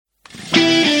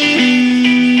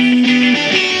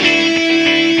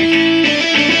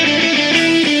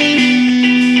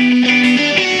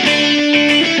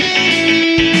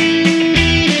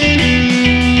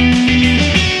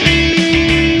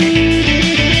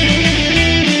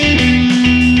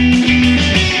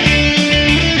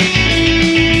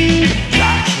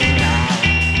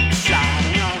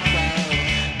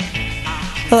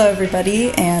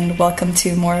everybody, and welcome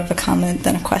to More of a Comment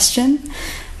Than a Question.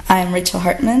 I'm Rachel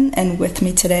Hartman, and with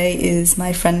me today is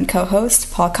my friend and co-host,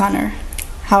 Paul Connor.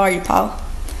 How are you, Paul?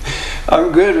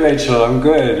 I'm good, Rachel. I'm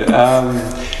good.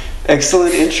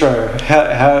 Excellent intro.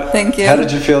 Thank you. How did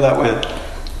you feel that went?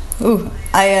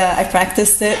 I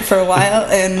practiced it for a while,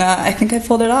 and I think I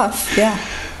pulled it off. Yeah.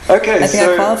 Okay, I think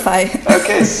I qualify.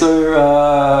 Okay, so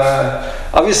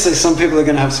obviously some people are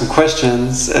going to have some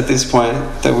questions at this point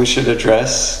that we should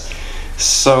address.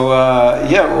 So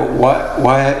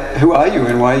why? Who are you,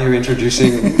 and why are you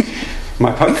introducing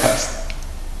my podcast?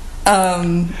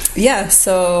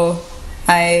 So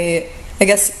I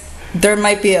guess there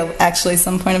might be actually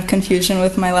some point of confusion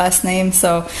with my last name.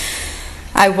 So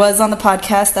I was on the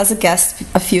podcast as a guest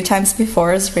a few times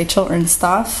before as Rachel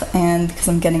Ernstoff, and because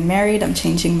I'm getting married, I'm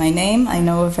changing my name. I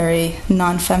know a very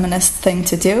non-feminist thing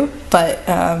to do, but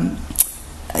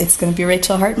it's going to be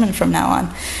Rachel Hartman from now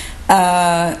on.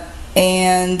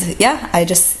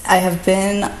 I have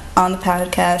been on the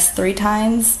podcast 3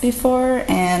 times before,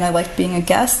 and I liked being a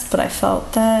guest, but I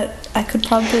felt that I could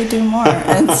probably do more,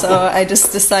 and so I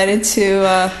just decided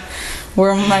to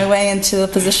worm my way into the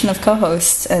position of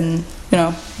co-host, and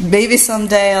maybe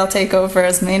someday I'll take over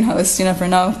as main host. You never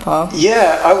know, Paul.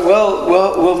 Yeah,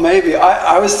 well, maybe.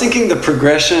 I was thinking the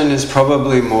progression is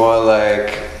probably more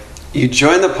like you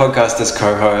join the podcast as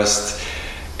co-host,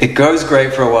 it goes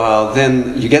great for a while,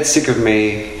 then you get sick of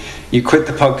me, you quit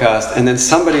the podcast, and then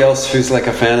somebody else who's like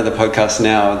a fan of the podcast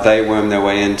now, they worm their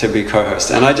way in to be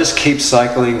co-host. And I just keep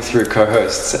cycling through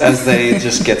co-hosts as they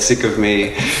just get sick of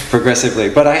me progressively.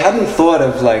 But I hadn't thought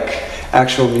of like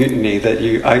actual mutiny that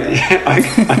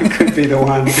I could be the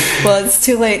one. Well, it's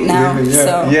too late now.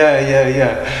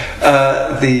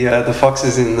 The fox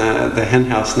is in the hen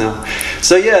house now.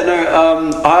 So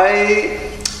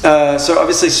so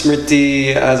obviously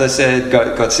Smriti, as I said,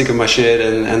 got sick of my shit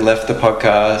and left the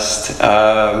podcast.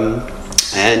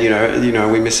 And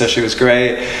we missed her. She was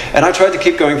great. And I tried to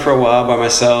keep going for a while by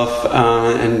myself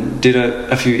and did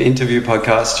a few interview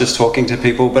podcasts just talking to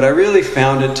people. But I really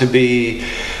found it to be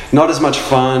not as much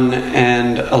fun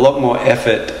and a lot more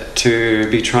effort to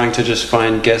be trying to just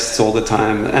find guests all the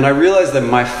time. And I realized that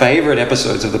my favorite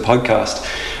episodes of the podcast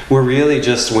were really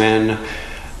just when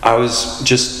I was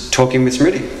just talking with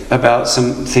Smriti about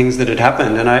some things that had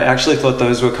happened, and I actually thought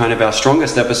those were kind of our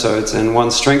strongest episodes. And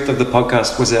one strength of the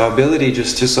podcast was our ability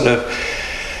just to sort of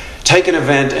take an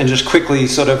event and just quickly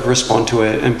sort of respond to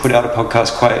it and put out a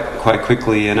podcast quite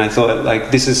quickly. And I thought, like,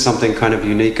 this is something kind of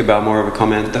unique about More of a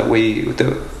Comment that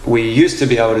we used to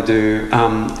be able to do,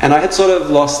 and I had sort of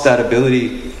lost that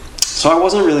ability. So I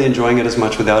wasn't really enjoying it as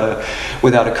much without a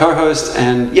co-host.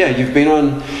 And yeah, you've been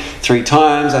on 3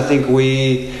 times. I think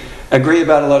we agree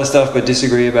about a lot of stuff, but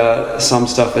disagree about some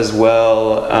stuff as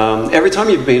well. Every time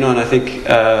you've been on, I think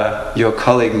your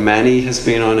colleague Manny has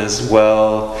been on as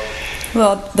well.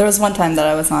 Well, there was one time that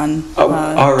I was on.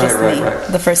 Right.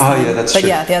 The first time. Oh, yeah, that's true. But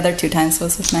yeah, the other 2 times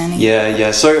was with Manny.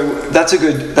 Yeah. So that's a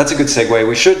good segue.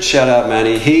 We should shout out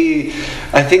Manny.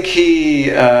 I think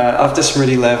after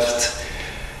Smriti left,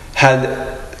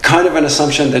 had kind of an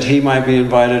assumption that he might be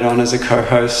invited on as a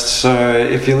co-host. So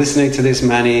if you're listening to this,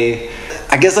 Manny,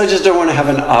 I guess I just don't want to have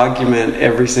an argument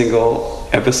every single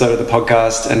episode of the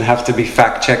podcast and have to be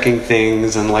fact-checking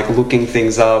things and like looking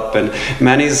things up. And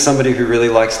Manny's somebody who really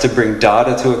likes to bring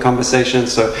data to a conversation.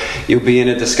 So you'll be in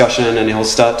a discussion and he'll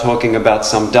start talking about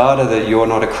some data that you're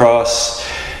not across,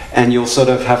 and you'll sort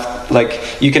of have,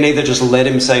 like, you can either just let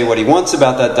him say what he wants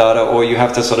about that data, or you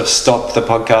have to sort of stop the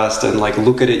podcast and like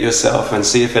look at it yourself and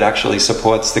see if it actually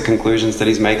supports the conclusions that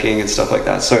he's making and stuff like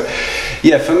that. So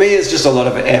yeah, for me it's just a lot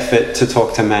of effort to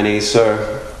talk to Manny. So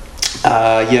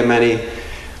Manny,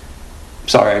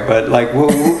 sorry, but like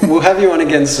we'll have you on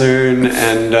again soon.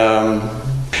 And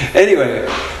anyway,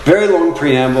 very long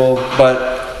preamble, but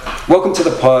welcome to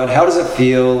the pod. How does it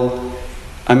feel?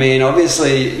 I mean,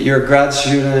 obviously you're a grad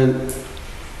student,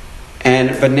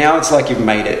 but now it's like you've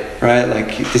made it, right?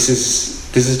 Like this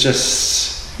is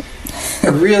just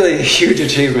a really huge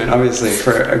achievement, obviously,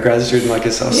 for a grad student like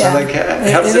yourself. Yeah. So, like,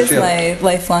 how does it feel? It is my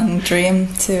lifelong dream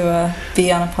to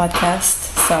be on a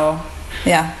podcast. So,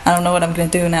 yeah, I don't know what I'm going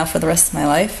to do now for the rest of my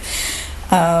life.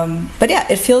 But yeah,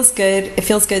 it feels good. It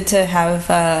feels good to have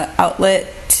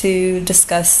outlet to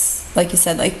discuss, like you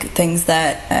said, like things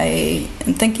that I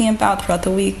am thinking about throughout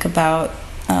the week about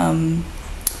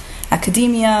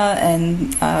academia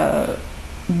and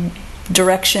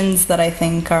directions that I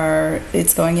think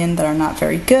it's going in that are not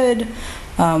very good,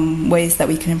 ways that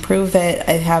we can improve it.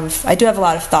 I do have a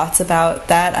lot of thoughts about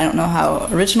that. I don't know how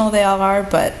original they all are,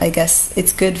 but I guess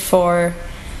it's good for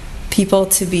people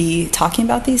to be talking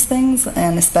about these things,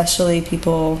 and especially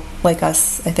people like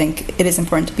us. I think it is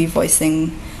important to be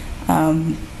voicing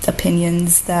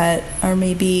opinions that are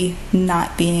maybe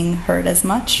not being heard as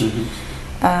much.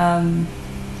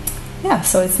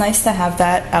 So it's nice to have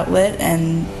that outlet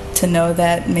and to know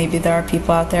that maybe there are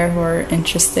people out there who are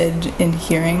interested in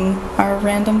hearing our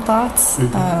random thoughts.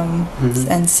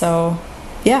 And so,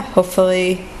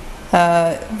 hopefully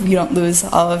you don't lose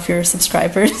all of your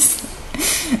subscribers.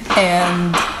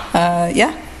 And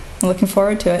I'm looking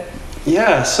forward to it.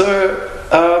 Yeah, so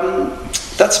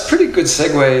that's a pretty good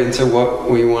segue into what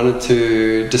we wanted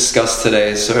to discuss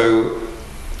today. So,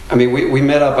 I mean, we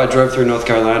met up, I drove through North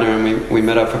Carolina and we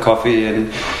met up for coffee,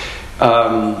 and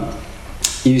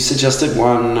you suggested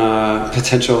one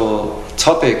potential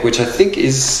topic, which I think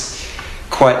is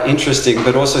quite interesting,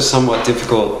 but also somewhat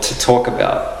difficult to talk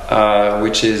about,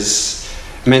 which is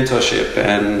mentorship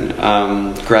and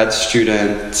grad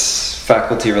student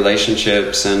faculty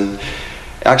relationships. And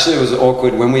actually, it was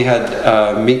awkward when we had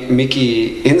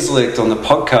Mickey Inslicht on the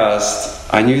podcast.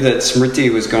 I knew that Smriti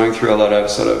was going through a lot of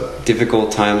sort of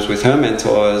difficult times with her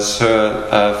mentors,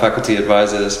 her faculty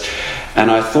advisors, and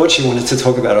I thought she wanted to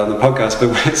talk about it on the podcast,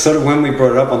 but sort of when we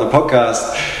brought it up on the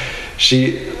podcast,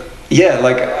 she,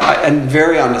 and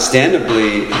very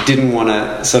understandably didn't want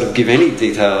to sort of give any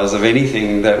details of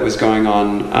anything that was going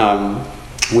on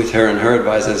with her and her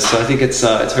advisors. So I think it's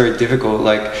very difficult.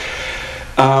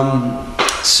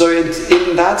 So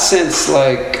in that sense,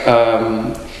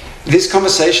 this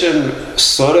conversation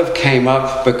sort of came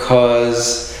up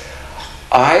because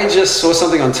I just saw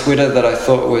something on Twitter that I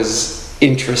thought was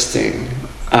interesting,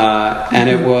 and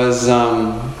it was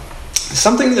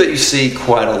something that you see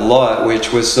quite a lot,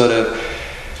 which was sort of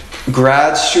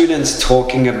grad students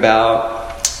talking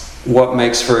about what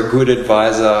makes for a good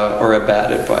advisor or a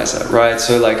bad advisor, right?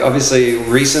 So obviously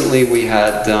recently we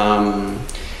had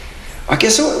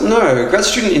grad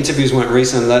student interviews weren't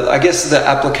recent. I guess the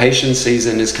application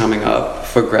season is coming up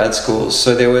for grad schools.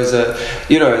 So there was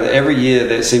every year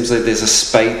there seems like there's a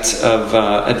spate of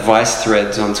advice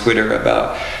threads on Twitter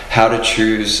about how to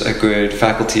choose a good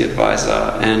faculty advisor,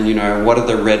 and what are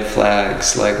the red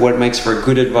flags, what makes for a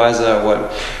good advisor,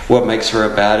 what makes for a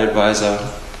bad advisor.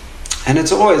 And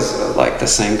it's always the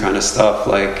same kind of stuff,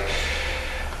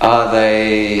 are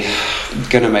they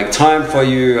going to make time for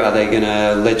you? Are they going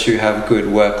to let you have good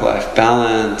work-life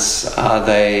balance? Are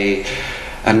they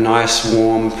a nice,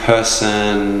 warm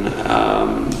person?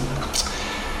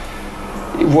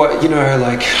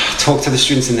 Talk to the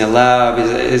students in their lab.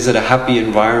 Is it a happy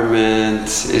environment?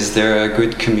 Is there a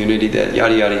good community there?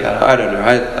 Yada, yada, yada. I don't know.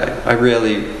 I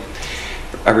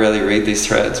rarely read these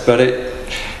threads, but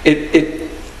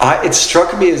it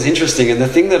struck me as interesting. And the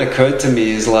thing that occurred to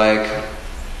me is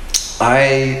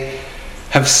I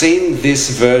have seen this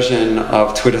version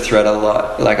of Twitter thread a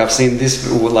lot. I've seen this,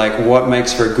 what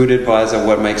makes for a good advisor,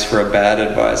 what makes for a bad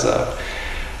advisor.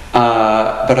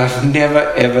 But I've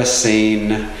never ever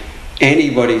seen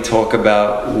anybody talk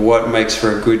about what makes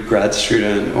for a good grad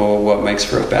student or what makes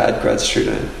for a bad grad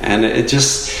student. And it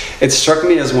struck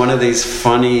me as one of these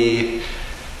funny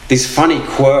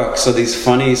quirks, or these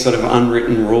funny sort of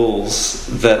unwritten rules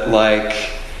that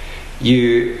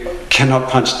you cannot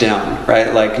punch down,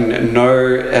 right?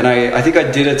 No, and I think I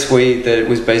did a tweet that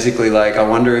was basically I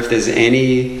wonder if there's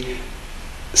any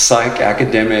psych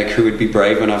academic who would be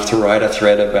brave enough to write a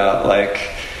thread about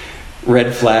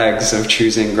red flags of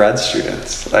choosing grad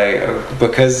students,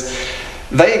 because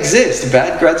they exist.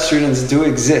 Bad grad students do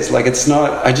exist. It's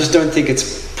not, I just don't think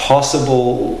it's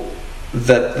possible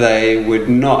that they would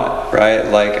not, right?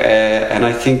 And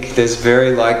I think there's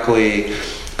very likely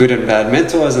good and bad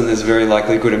mentors, and there's very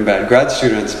likely good and bad grad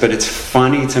students, but it's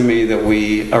funny to me that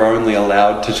we are only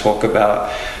allowed to talk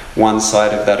about one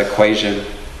side of that equation.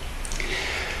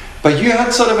 But you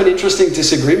had sort of an interesting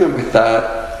disagreement with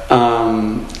that,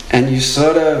 and you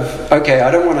sort of, I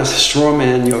don't want to straw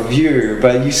man your view,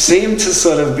 but you seem to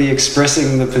sort of be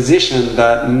expressing the position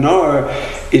that no,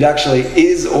 it actually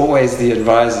is always the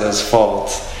advisor's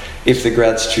fault if the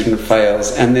grad student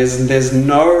fails, and there's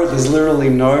literally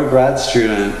no grad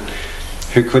student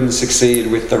who couldn't succeed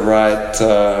with the right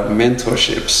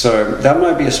mentorship. So that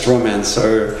might be a straw man.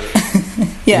 So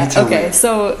okay.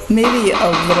 So maybe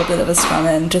a little bit of a straw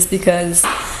man, just because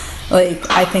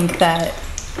I think that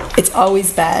it's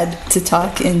always bad to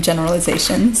talk in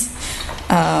generalizations.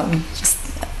 I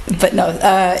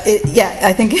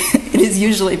think it is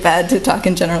usually bad to talk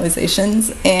in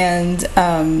generalizations, and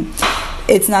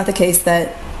it's not the case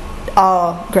that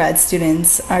all grad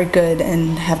students are good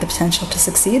and have the potential to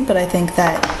succeed, but I think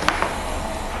that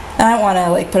and I don't want to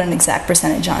like put an exact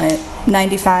percentage on it,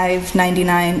 95,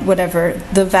 99, whatever,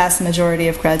 the vast majority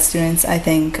of grad students, I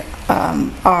think,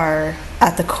 are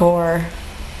at the core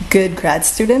good grad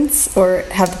students or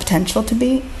have the potential to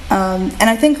be. And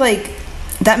I think like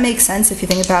that makes sense if you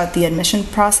think about the admission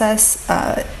process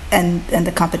and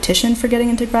the competition for getting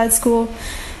into grad school.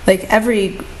 Like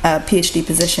every PhD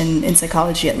position in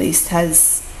psychology at least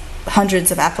has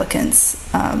hundreds of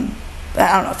applicants. I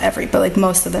don't know if every, but like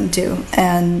most of them do.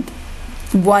 And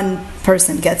one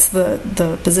person gets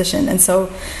the position. And so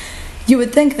you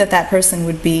would think that that person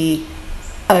would be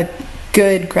a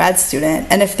good grad student.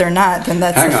 And if they're not, then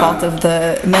that's the fault of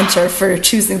the mentor for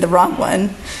choosing the wrong one.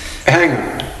 Hang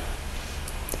on.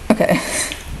 Okay.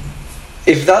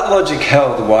 If that logic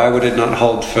held, why would it not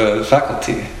hold for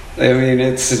faculty? I mean,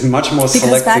 it's much more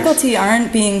selective. Because faculty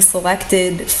aren't being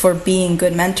selected for being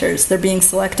good mentors. They're being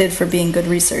selected for being good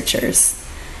researchers.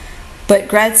 But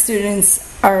grad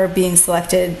students are being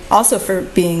selected also for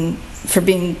being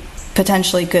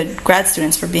potentially good grad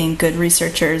students, for being good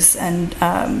researchers, and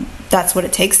that's what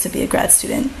it takes to be a grad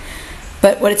student.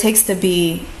 But what it takes to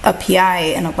be a PI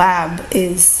in a lab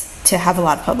is to have a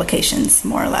lot of publications,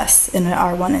 more or less, in an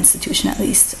R1 institution at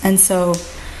least. And so,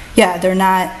 yeah,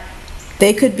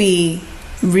 they could be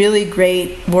really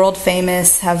great, world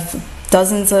famous, have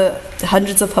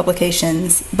hundreds of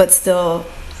publications, but still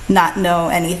not know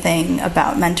anything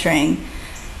about mentoring,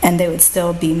 and they would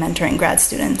still be mentoring grad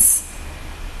students.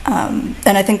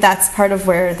 And I think that's part of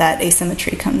where that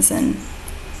asymmetry comes in.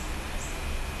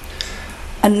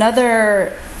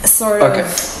 Another sort of...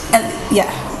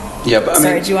 Yeah, but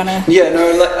Sorry, do you want to... Yeah,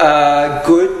 no,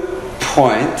 good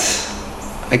point,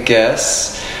 I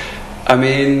guess. I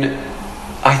mean,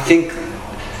 I think...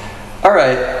 All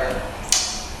right,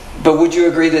 but would you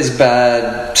agree there's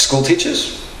bad school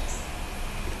teachers?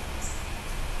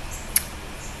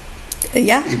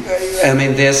 Yeah. I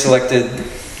mean, they're selected...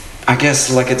 I guess,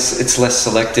 like, it's less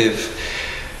selective.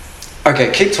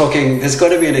 Okay, keep talking. There's got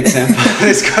to be an example.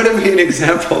 There's got to be an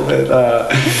example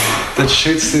that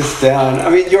shoots this down.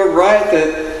 I mean, you're right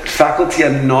that faculty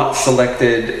are not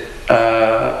selected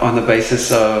on the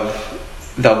basis of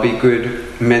they'll be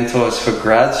good mentors for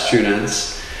grad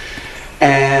students,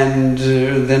 and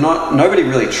they're not. Nobody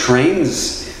really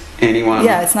trains anyone.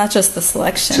 Yeah, it's not just the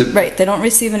selection, right? They don't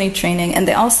receive any training, and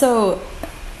they also,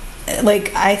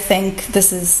 like, I think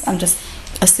I'm just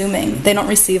assuming they don't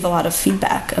receive a lot of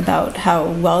feedback about how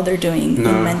well they're doing in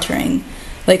mentoring.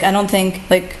 Like, I don't think,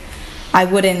 like, I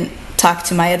wouldn't talk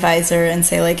to my advisor and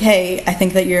say, like, hey, I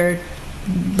think that you're,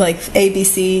 like,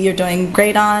 ABC, you're doing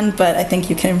great on, but I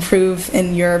think you can improve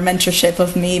in your mentorship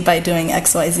of me by doing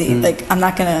XYZ. Like, I'm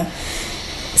not going to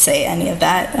say any of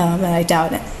that, and I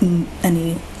doubt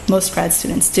most grad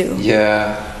students do.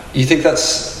 Yeah. You think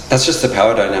that's just the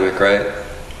power dynamic, right?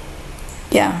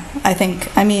 Yeah,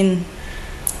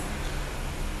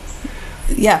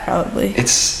 yeah, probably.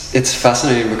 It's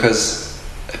fascinating because,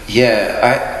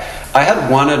 yeah, I had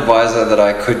one advisor that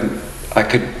I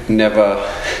could never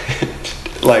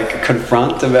like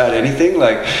confront about anything.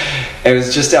 Like, it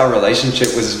was just our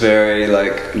relationship was very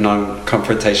like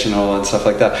non-confrontational and stuff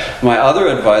like that. My other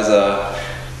advisor,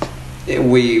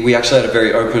 we actually had a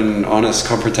very open, honest,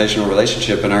 confrontational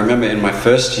relationship. And I remember in my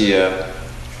first year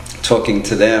talking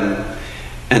to them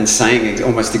and saying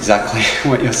almost exactly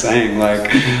what you're saying.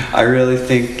 Like, I really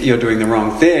think you're doing the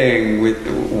wrong thing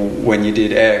when you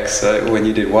did X, when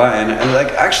you did Y. And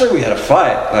like, actually we had a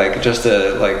fight, like just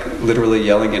literally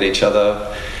yelling at each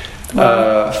other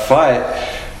fight.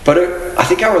 But I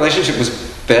think our relationship was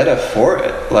better for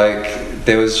it. Like,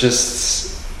 there was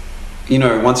just,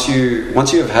 once you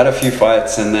have had a few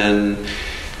fights and then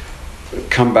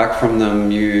come back from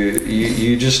them,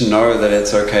 you just know that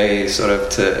it's okay sort of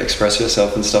to express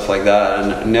yourself and stuff like that.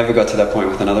 And I never got to that point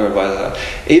with another advisor.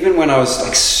 Even when I was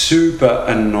like super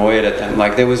annoyed at them,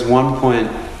 like there was one point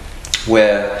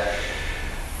where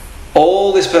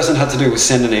all this person had to do was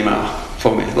send an email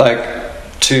for me, like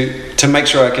to make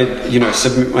sure I could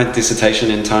submit my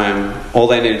dissertation in time. All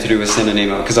they needed to do was send an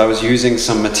email, because I was using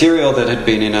some material that had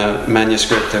been in a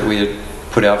manuscript that we had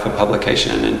put out for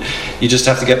publication, and you just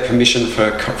have to get permission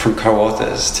from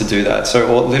co-authors to do that.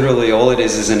 So literally all it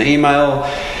is an email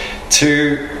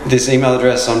to this email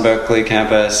address on Berkeley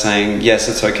campus saying, yes,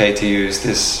 it's okay to use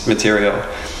this material.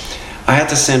 I had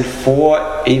to send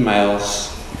 4 emails,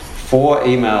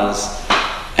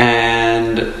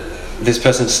 and this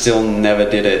person still never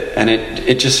did it. And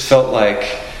it just felt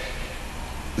like,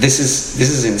 this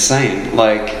is insane.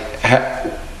 Like,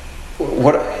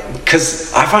 what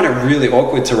because I find it really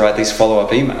awkward to write these follow-up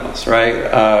emails, right?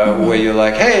 Where you're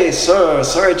like, hey, so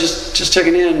sorry, just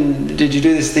checking in. Did you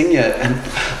do this thing yet? And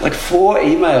like 4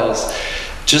 emails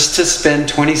just to spend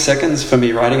 20 seconds for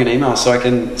me writing an email so I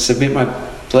can submit my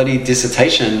bloody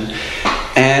dissertation.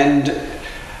 And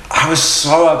I was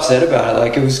so upset about it.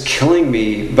 Like, it was killing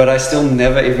me, but I still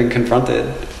never even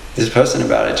confronted this person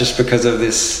about it, just because of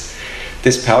this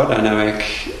power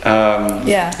dynamic.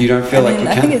 You don't feel like you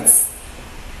can. I think it's,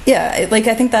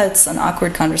 I think that's an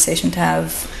awkward conversation to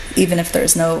have, even if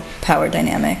there's no power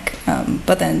dynamic.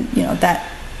 But then, that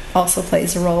also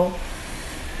plays a role.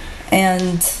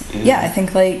 And I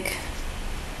think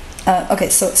okay,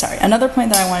 so sorry. Another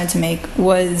point that I wanted to make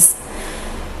was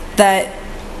that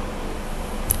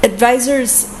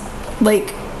advisors,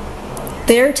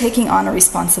 they're taking on a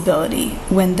responsibility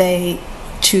when they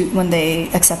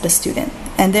accept a student,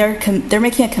 and they're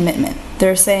making a commitment.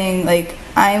 They're saying,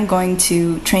 I am going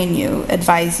to train you,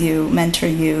 advise you, mentor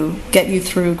you, get you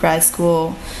through grad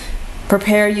school,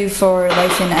 prepare you for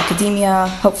life in academia,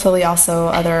 hopefully also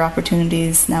other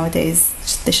opportunities nowadays.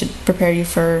 They should prepare you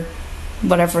for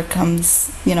whatever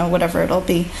comes, whatever it'll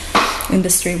be,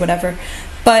 industry, whatever.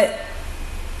 But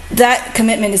that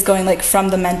commitment is going from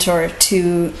the mentor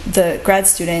to the grad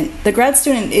student. The grad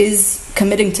student is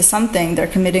committing to something. They're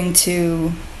committing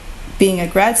to being a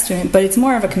grad student, but it's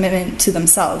more of a commitment to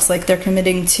themselves. They're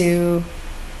committing to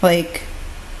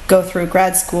go through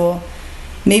grad school.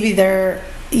 Maybe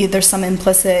there's some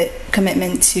implicit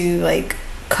commitment to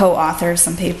co-author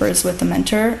some papers with the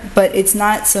mentor, but it's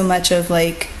not so much of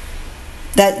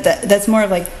that's more of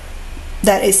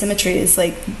that asymmetry is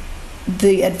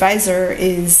the advisor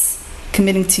is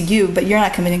committing to you, but you're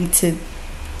not committing to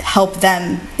help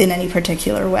them in any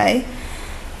particular way.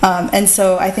 And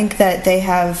so I think that they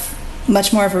have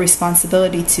much more of a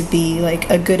responsibility to be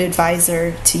a good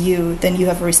advisor to you than you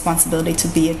have a responsibility to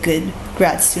be a good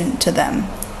grad student to them,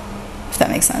 if that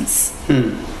makes sense.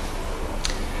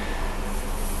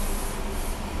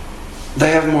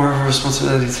 They have more of a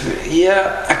responsibility to...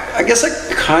 Yeah, I guess I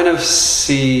kind of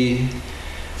see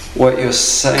what you're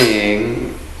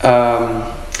saying.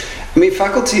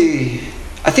 Faculty...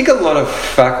 I think a lot of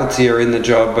faculty are in the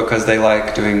job because they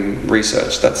like doing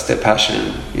research. That's their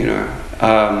passion,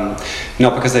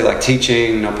 not because they like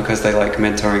teaching, not because they like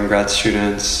mentoring grad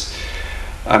students.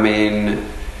 Mentoring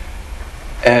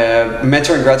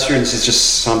grad students is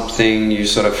just something you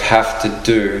sort of have to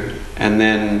do, and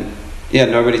then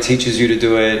nobody teaches you to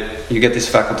do it. You get this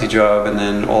faculty job, and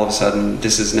then all of a sudden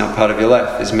this is now part of your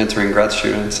life, is mentoring grad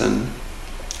students. And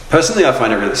personally I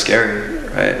find it really scary,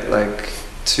 right?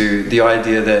 To the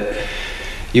idea that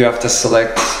you have to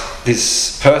select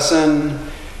this person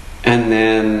and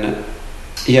then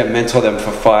mentor them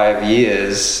for 5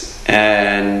 years,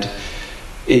 and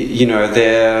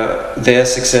their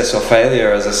success or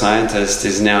failure as a scientist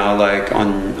is now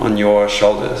on your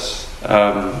shoulders.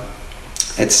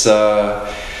 It's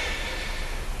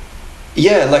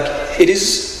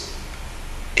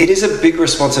it is a big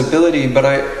responsibility, but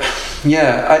I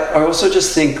also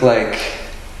just think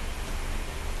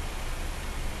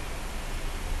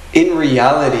in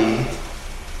reality,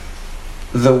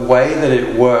 the way that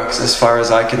it works, as far as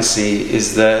I can see,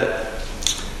 is that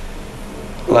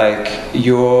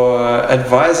your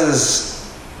advisors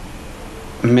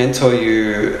mentor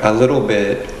you a little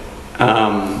bit,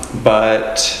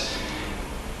 but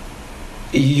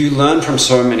you learn from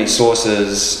so many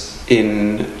sources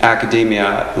in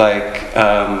academia,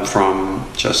 from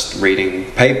just reading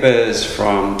papers,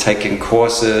 from taking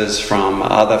courses, from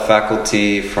other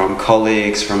faculty, from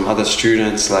colleagues, from other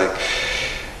students.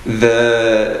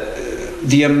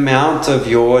 The amount of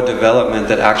your development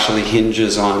that actually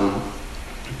hinges on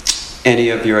any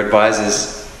of your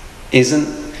advisors isn't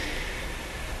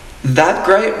that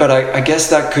great, but I guess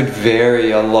that could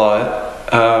vary a lot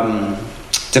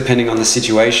depending on the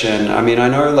situation. I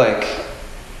know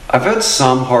I've heard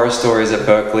some horror stories at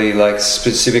Berkeley,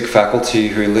 specific faculty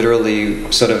who literally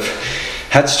sort of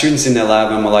had students in their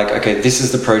lab and were okay, this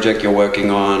is the project you're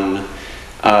working on,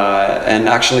 and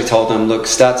actually told them, look,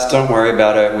 stats, don't worry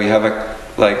about it. We have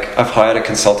I've hired a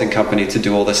consulting company to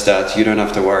do all the stats. You don't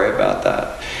have to worry about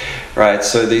that, right?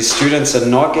 So these students are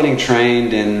not getting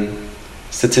trained in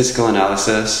statistical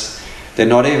analysis. They're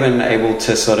not even able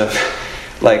to sort of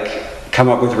come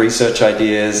up with research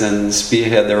ideas and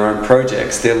spearhead their own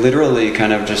projects. They're literally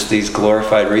kind of just these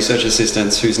glorified research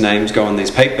assistants whose names go on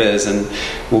these papers, and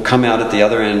will come out at the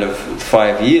other end of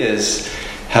 5 years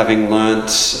having learnt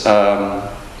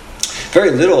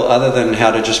very little other than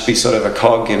how to just be sort of a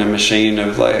cog in a machine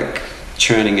of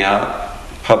churning out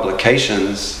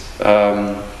publications.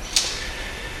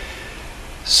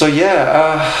 So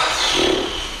yeah,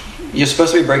 you're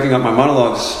supposed to be breaking up my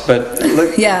monologues, but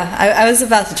look. Yeah, I was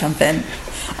about to jump in.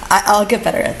 I'll get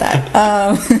better at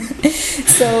that.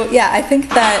 So yeah, I think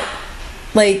that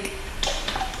like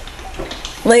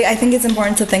I think it's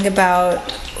important to think about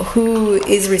who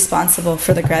is responsible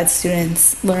for the grad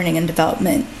students' learning and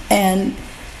development. And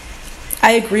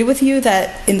I agree with you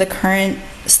that in the current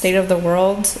state of the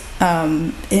world,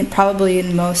 probably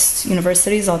in most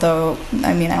universities, although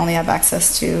I mean I only have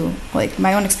access to like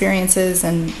my own experiences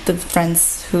and the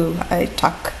friends who I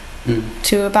talk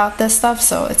to about this stuff,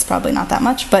 so it's probably not that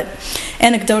much, but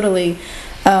anecdotally,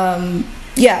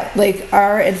 yeah, like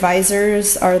our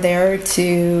advisors are there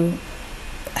to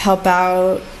help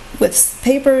out with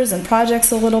papers and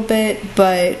projects a little bit,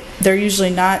 but they're usually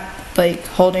not like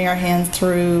holding our hand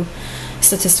through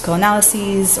statistical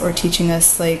analyses or teaching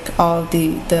us like all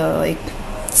the like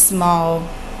small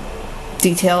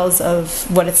details of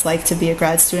what it's like to be a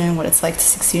grad student, what it's like to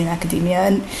succeed in academia,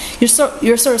 and you're sort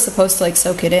of supposed to like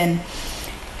soak it in.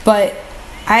 But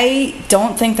I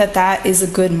don't think that is a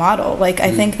good model. Like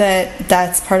I think that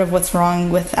that's part of what's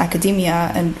wrong with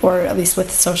academia, and or at least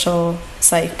with social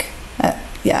psych.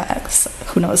 Yeah,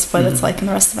 who knows what it's like in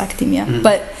the rest of academia.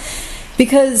 But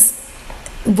because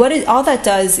all that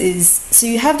does is, so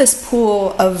you have this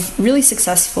pool of really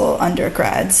successful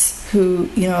undergrads who,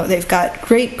 you know, they've got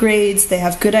great grades, they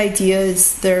have good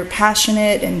ideas, they're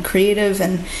passionate and creative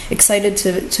and excited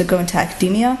to go into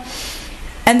academia.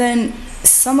 And then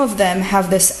some of them have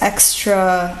this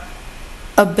extra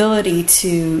ability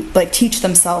to like teach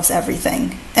themselves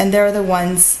everything, and they're the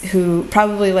ones who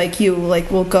probably like you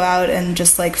like will go out and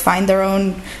just like find their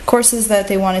own courses that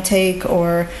they want to take,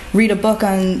 or read a book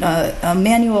on a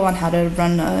manual on how to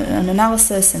run an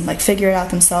analysis and like figure it out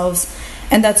themselves,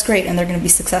 and that's great, and they're going to be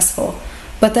successful.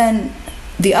 But then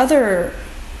the other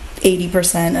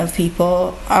 80% of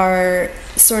people are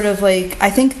sort of like, I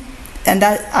think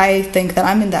that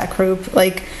I'm in that group.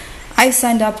 Like I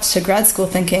signed up to grad school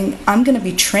thinking I'm going to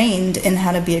be trained in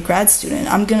how to be a grad student.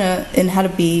 In how to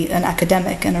be an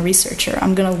academic and a researcher.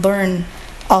 I'm going to learn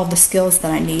all the skills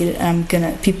that I need, and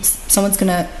someone's going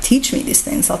to teach me these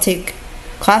things. I'll take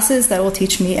classes that will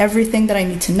teach me everything that I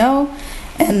need to know,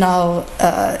 and I'll,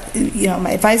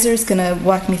 my advisor is going to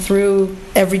walk me through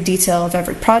every detail of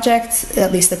every project,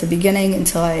 at least at the beginning,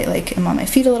 until I like am on my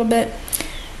feet a little bit.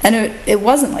 And it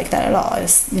wasn't like that at all. I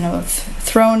was,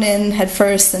 thrown in head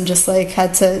first and just like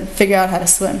had to figure out how to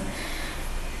swim.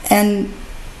 And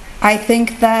I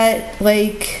think that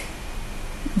like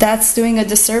that's doing a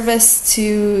disservice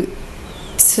to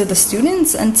the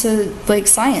students and to like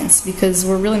science, because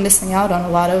we're really missing out on a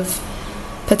lot of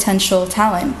potential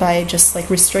talent by just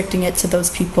like restricting it to those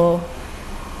people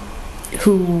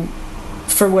who,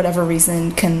 for whatever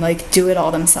reason, can like do it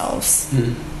all themselves.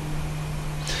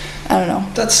 I don't know.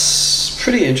 That's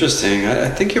pretty interesting. I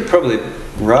think you're probably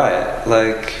right.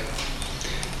 Like,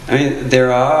 I mean,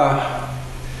 there are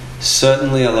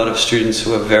certainly a lot of students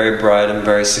who are very bright and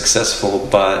very successful,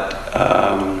 but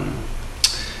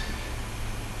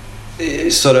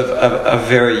sort of are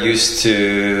very used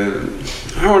to,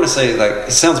 I don't want to say, like,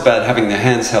 it sounds bad having their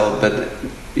hands held, but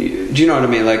do you know what I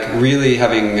mean? Like, really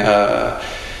having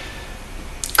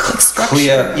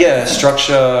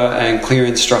structure and clear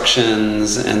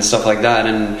instructions and stuff like that,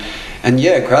 and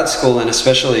yeah, grad school and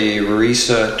especially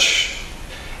research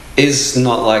is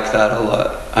not like that a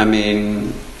lot. I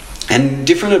mean, and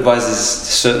different advisors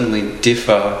certainly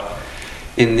differ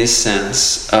in this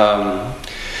sense, but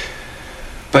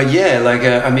yeah, like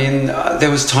I mean, there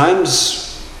was times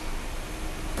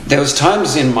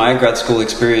in my grad school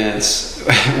experience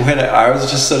when I was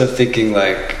just sort of thinking,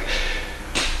 like,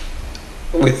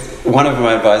 with one of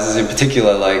my advisors in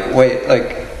particular, like, wait,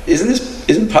 like,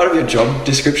 isn't part of your job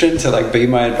description to like be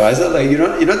my advisor? Like,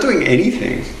 you're not doing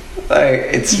anything.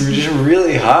 Like, it's just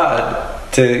really hard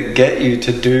to get you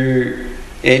to do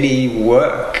any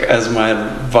work as my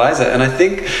advisor. And I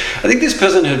think this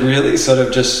person had really sort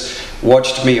of just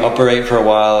watched me operate for a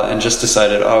while and just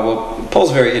decided, oh well,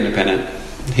 Paul's very independent.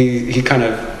 He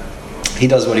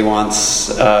does what he wants.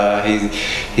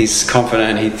 He's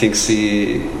confident. He thinks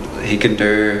he can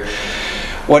do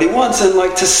what he wants, and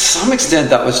like to some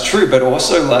extent that was true, but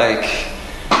also like,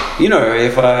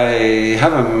 if I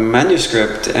have a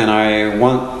manuscript and I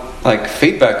want like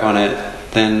feedback on it,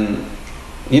 then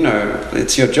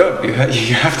it's your job. You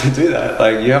have to do that.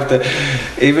 Like, you have to,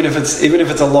 even if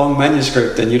it's a long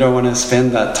manuscript and you don't want to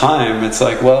spend that time, it's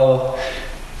like, well,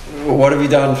 what have you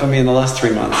done for me in the last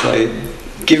 3 months? Like,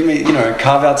 give me,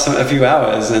 carve out a few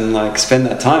hours and like spend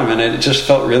that time. And it just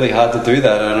felt really hard to do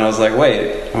that. And I was like,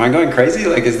 wait, am I going crazy?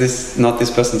 Like, is this not this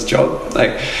person's job?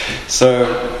 Like, so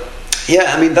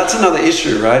yeah, I mean, that's another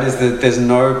issue, right? Is that there's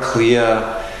no clear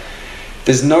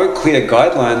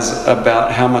guidelines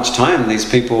about how much time these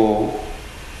people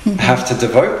have to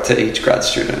devote to each grad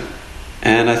student.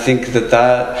 And I think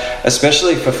that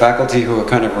especially for faculty who are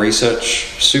kind of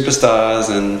research superstars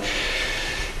and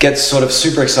get sort of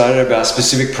super excited about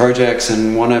specific projects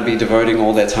and want to be devoting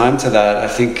all their time to that, I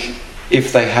think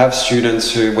if they have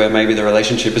students where maybe the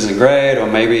relationship isn't great, or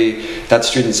maybe that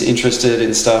student's interested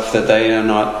in stuff that they are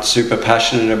not super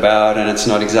passionate about and it's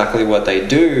not exactly what they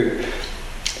do,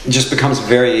 it just becomes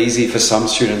very easy for some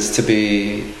students to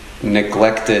be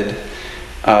neglected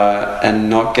and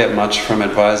not get much from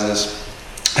advisors.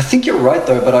 I think you're right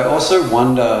though, but I also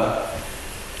wonder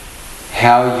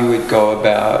how you would go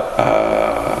about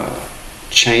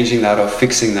changing that or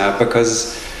fixing that,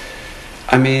 because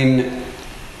I mean,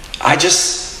 I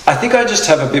think I just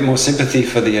have a bit more sympathy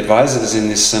for the advisors in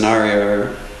this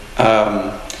scenario,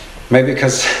 maybe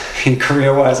because in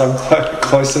career-wise I'm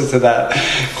closer to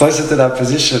that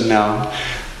position now.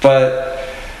 But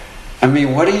I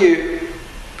mean, what do you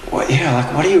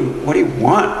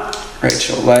want,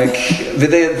 Rachel? Like,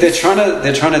 they're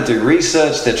trying to do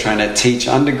research, they're trying to teach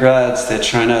undergrads, they're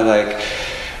trying to like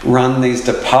run these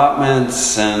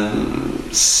departments and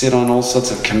sit on all sorts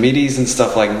of committees and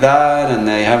stuff like that, and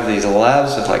they have these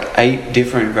labs with like 8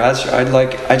 different grads.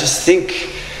 I just think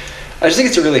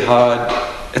it's a really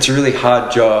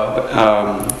hard job.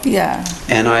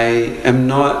 And I am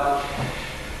not.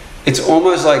 It's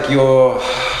almost like you're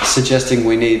suggesting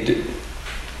we need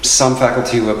some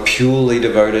faculty who are purely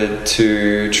devoted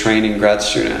to training grad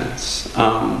students.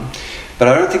 But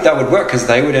I don't think that would work, because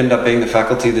they would end up being the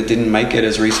faculty that didn't make it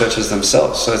as researchers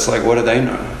themselves. So it's like, what do they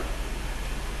know?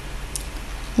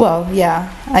 Well,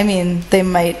 yeah. I mean, they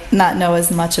might not know as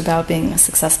much about being a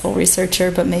successful researcher,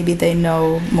 but maybe they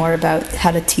know more about how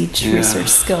to teach research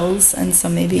skills, and so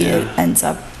maybe it ends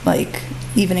up like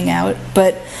evening out.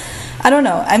 But I don't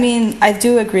know. I mean, I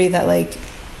do agree that like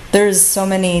there's so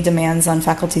many demands on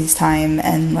faculty's time,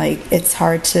 and like it's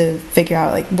hard to figure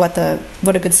out like what a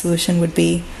good solution would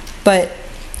be. But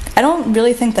I don't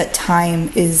really think that time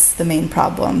is the main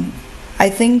problem. I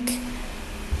think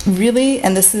really,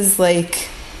 and this is like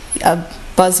a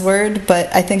buzzword,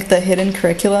 but I think the hidden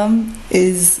curriculum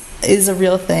is a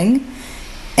real thing,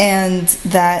 and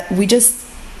that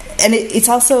it's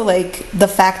also like the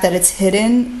fact that it's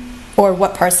hidden, or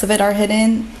what parts of it are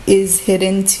hidden, is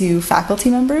hidden to faculty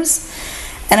members.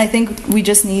 And I think we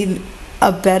just need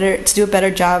to do a better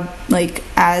job, like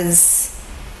as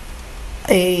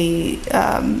a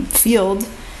field,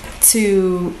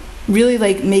 to really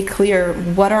like make clear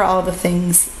what are all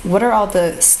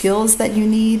the skills that you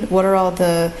need, what are all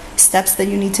the steps that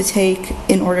you need to take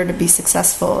in order to be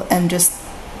successful, and just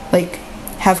like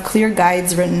have clear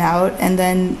guides written out. And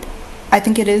then I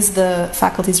think it is the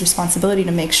faculty's responsibility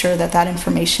to make sure that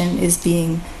information is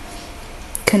being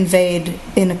conveyed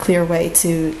in a clear way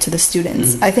to the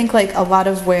students. Mm-hmm. I think like a lot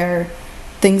of where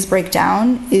things break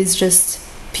down is just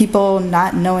people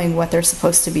not knowing what they're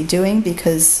supposed to be doing,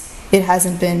 because it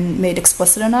hasn't been made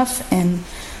explicit enough, and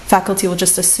faculty will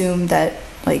just assume that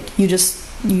like you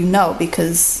know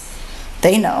because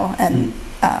they know, and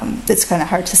it's kind of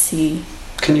hard to see.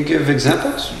 Can you give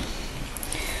examples?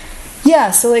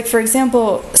 Yeah, so like for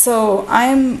example, so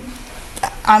I'm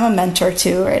a mentor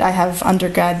too, right? I have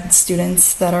undergrad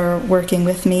students that are working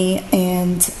with me,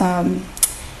 and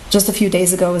just a few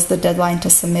days ago was the deadline to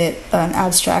submit an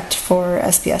abstract for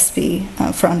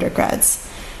SPSB for undergrads.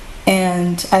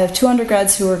 And I have 2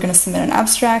 undergrads who are going to submit an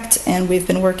abstract, and we've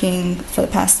been working for the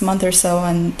past month or so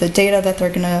on the data that they're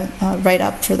going to write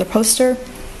up for the poster.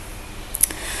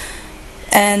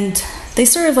 And they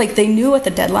sort of like, they knew what the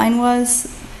deadline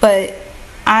was, but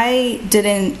I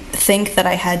didn't think that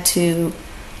I had to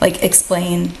like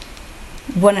explain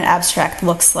what an abstract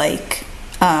looks like,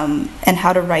 and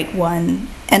how to write one,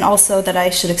 and also that I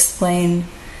should explain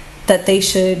that they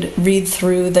should read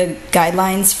through the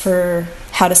guidelines for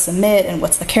how to submit and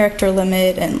what's the character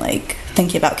limit, and like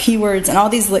thinking about keywords and all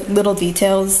these like little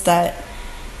details that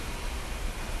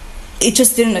it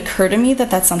just didn't occur to me that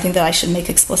that's something that I should make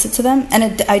explicit to them.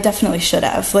 And I definitely should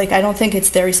have. Like, I don't think it's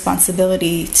their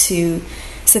responsibility to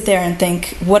sit there and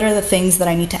think, what are the things that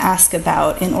I need to ask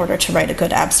about in order to write a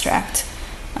good abstract?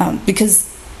 Because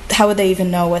how would they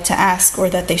even know what to ask, or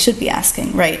that they should be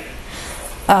asking, right?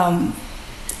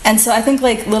 And so I think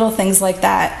like little things like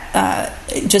that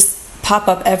just pop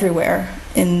up everywhere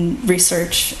in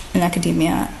research in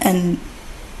academia, and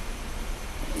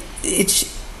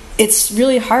it's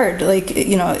really hard. Like,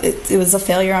 you know, it was a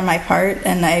failure on my part,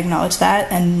 and I acknowledge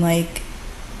that, and like,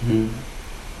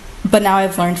 but now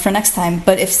I've learned for next time.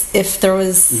 But if there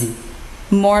was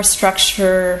more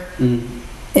structure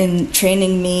in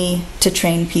training me to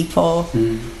train people,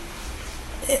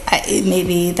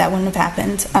 maybe that wouldn't have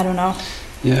happened. I don't know.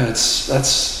 Yeah,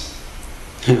 that's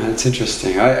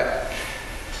interesting.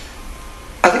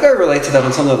 I think I relate to that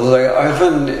on some level. Like,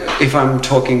 often, if I'm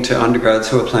talking to undergrads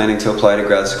who are planning to apply to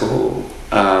grad school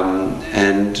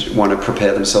and want to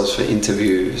prepare themselves for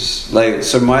interviews, like,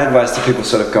 so my advice to people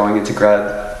sort of going into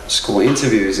grad school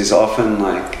interviews is often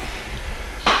like,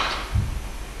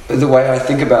 the way I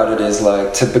think about it is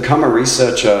like, to become a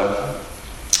researcher,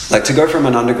 like to go from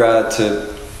an undergrad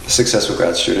to a successful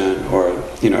grad student, or,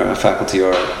 you know, a faculty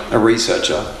or a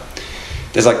researcher,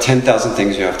 there's like 10,000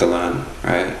 things you have to learn,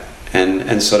 right?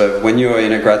 And sort of when you're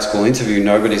in a grad school interview,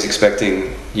 nobody's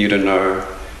expecting you to know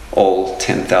all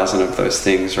 10,000 of those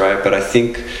things, right? But I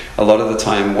think a lot of the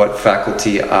time what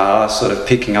faculty are sort of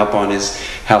picking up on is,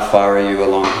 how far are you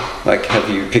along? Like, have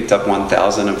you picked up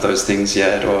 1,000 of those things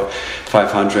yet, or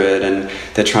 500? And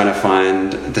they're trying to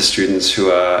find the students who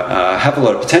are have a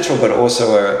lot of potential, but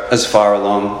also are as far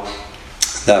along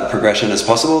that progression as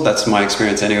possible. That's my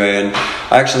experience anyway. And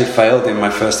I actually failed in my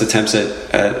first attempts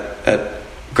at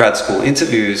grad school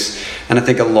interviews, and I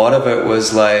think a lot of it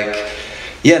was like,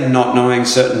 not knowing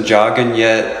certain jargon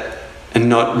yet, and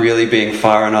not really being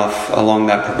far enough along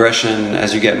that progression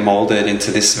as you get molded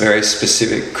into this very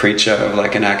specific creature of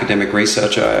like an academic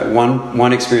researcher.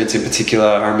 One experience in particular,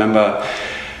 I remember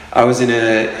I was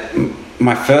in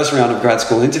my first round of grad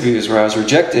school interviews where I was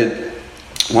rejected.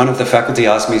 One of the faculty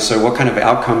asked me, so what kind of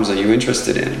outcomes are you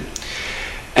interested in?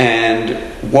 And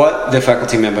what the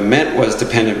faculty member meant was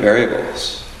dependent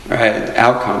variables, right?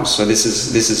 Outcomes. So this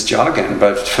is jargon,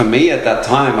 but for me at that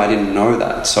time, I didn't know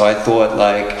that. So I thought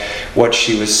like what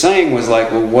she was saying was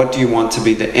like, well, what do you want to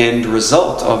be the end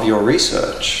result of your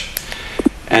research?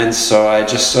 And so I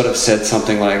just sort of said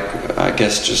something like, I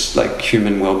guess just like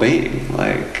human well-being,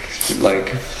 like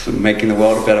making the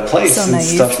world a better place, so and naive.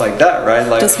 Stuff like that, right?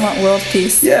 Like, just want world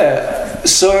peace. Yeah.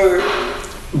 So,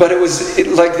 but it was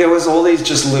like there was all these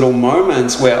just little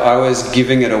moments where I was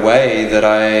giving it away that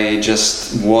I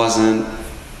just wasn't.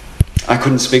 I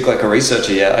couldn't speak like a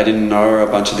researcher yet. I didn't know a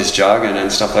bunch of this jargon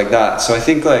and stuff like that. So I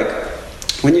think like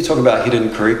when you talk about hidden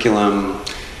curriculum,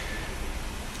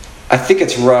 I think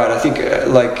it's right. I think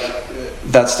like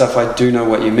that stuff, I do know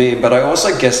what you mean, but I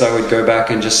also guess I would go back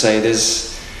and just say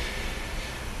there's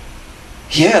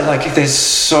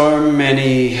so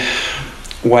many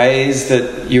ways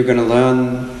that you're going to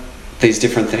learn these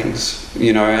different things,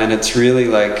 you know, and it's really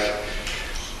like,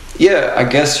 I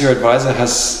guess your advisor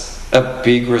has a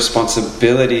big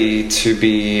responsibility to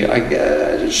be,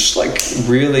 just like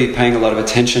really paying a lot of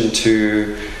attention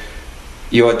to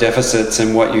your deficits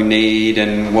and what you need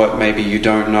and what maybe you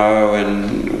don't know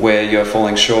and where you're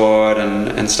falling short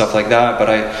and stuff like that. But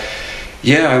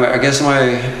I guess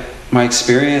my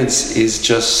experience is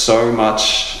just so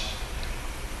much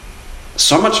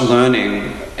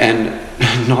learning and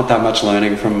not that much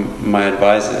learning from my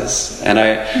advisors.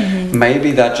 And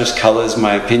maybe that just colors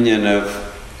my opinion of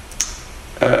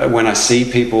when I see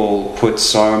people put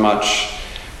so much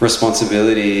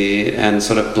responsibility and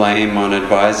sort of blame on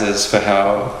advisors for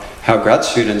how grad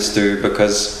students do,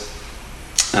 because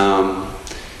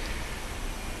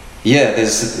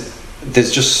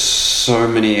there's just so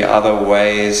many other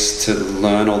ways to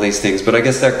learn all these things. But I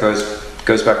guess that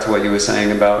goes back to what you were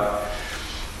saying about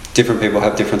different people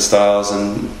have different styles,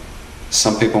 and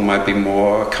some people might be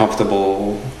more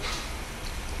comfortable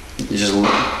just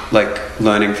like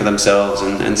learning for themselves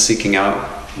and seeking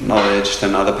out knowledge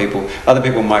than other people. Other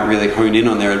people might really hone in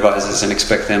on their advisors and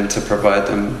expect them to provide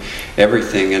them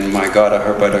everything, and my God, I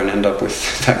hope I don't end up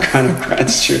with that kind of grad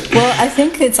student. Well, I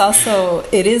think it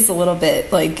is a little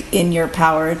bit like in your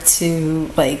power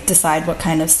to like decide what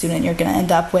kind of student you're going to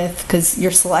end up with, because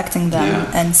you're selecting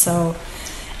them.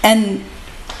 And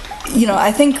you know,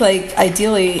 I think like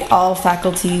ideally all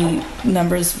faculty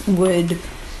members would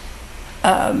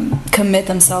commit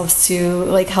themselves to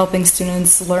like helping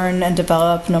students learn and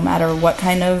develop no matter what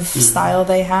kind of style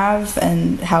they have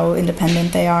and how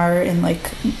independent they are in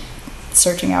like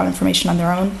searching out information on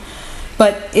their own.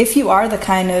 But if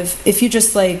you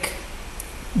just like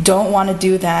don't want to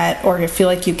do that, or you feel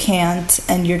like you can't,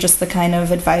 and you're just the kind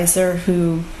of advisor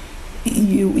who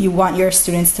you want your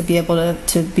students to be able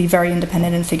to be very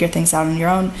independent and figure things out on your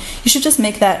own, you should just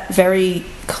make that very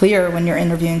clear when you're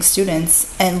interviewing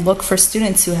students, and look for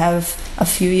students who have a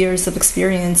few years of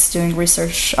experience doing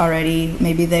research already.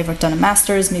 Maybe they've done a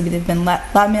master's, maybe they've been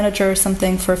lab manager or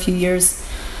something for a few years,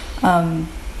 and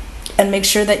make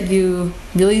sure that you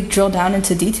really drill down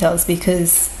into details,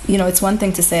 because it's one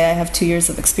thing to say I have 2 years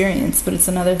of experience, but it's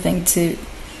another thing to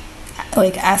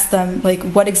ask them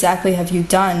what exactly have you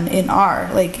done in R,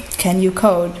 can you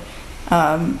code,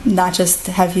 not just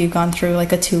have you gone through a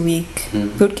 2-week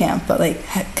boot camp, but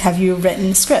have you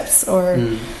written scripts, or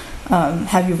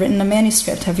have you written a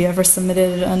manuscript, have you ever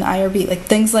submitted an IRB,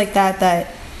 things like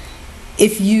that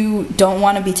if you don't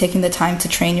want to be taking the time to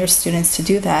train your students to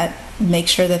do that, make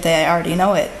sure that they already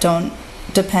know it. Don't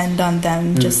depend on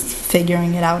them just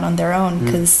figuring it out on their own,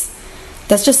 because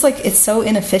that's just it's so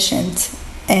inefficient,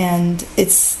 and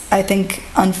it's, I think,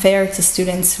 unfair to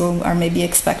students who are maybe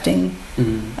expecting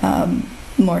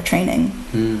more training.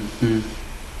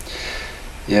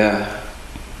 Yeah,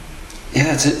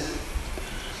 that's it.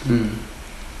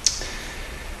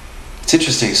 It's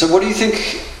interesting. So what do you think,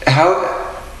 how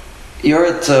you're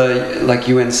at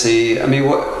UNC, I mean,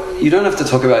 you don't have to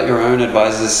talk about your own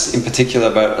advisors in particular,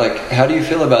 but how do you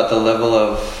feel about the level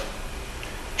of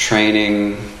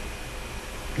training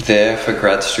there for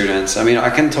grad students? I mean,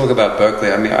 I can talk about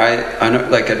Berkeley. I mean, I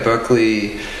know at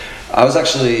Berkeley, I was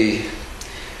actually,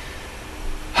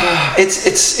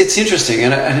 it's interesting,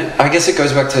 and I guess it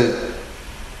goes back to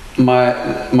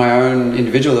my own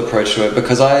individual approach to it,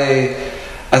 because I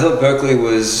thought Berkeley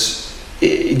was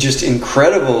just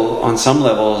incredible on some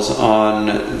levels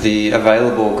on the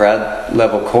available grad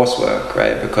level coursework,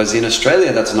 right? Because in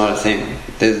Australia, that's not a thing.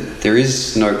 There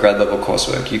is no grad level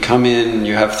coursework. You come in,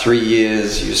 you have 3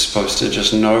 years, you're supposed to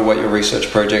just know what your research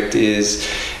project is.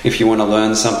 If you want to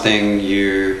learn something,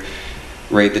 you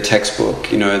read the textbook.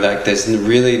 There's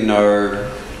really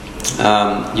no,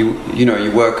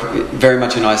 you work very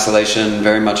much in isolation,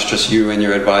 very much just you and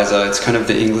your advisor. It's kind of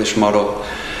the English model.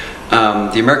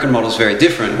 The American model is very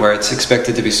different, where it's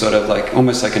expected to be sort of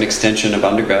almost like an extension of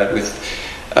undergrad with,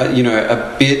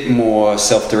 a bit more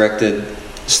self-directed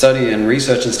study and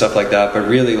research and stuff like that. But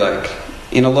really,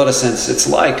 in a lot of sense, it's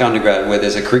like undergrad, where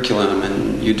there's a curriculum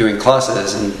and you're doing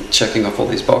classes and checking off all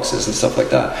these boxes and stuff like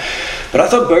that. But I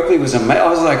thought Berkeley was amazing. I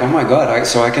was like, oh my God,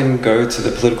 so I can go to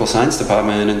the political science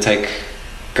department and take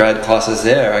grad classes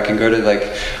there. I can go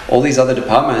to all these other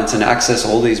departments and access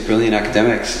all these brilliant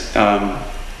academics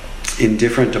in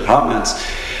different departments.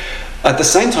 At the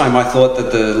same time, I thought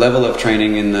that the level of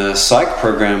training in the psych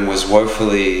program was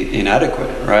woefully inadequate,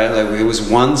 right? It was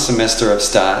 1 semester of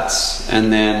stats,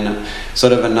 and then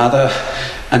sort of another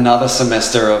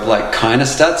semester of kind of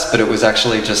stats, but it was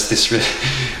actually just this really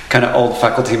kind of old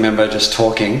faculty member just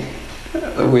talking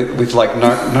with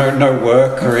no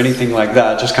work or anything like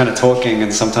that, just kind of talking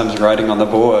and sometimes writing on the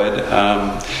board,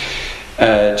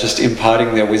 just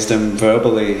imparting their wisdom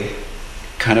verbally,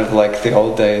 kind of like the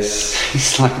old days.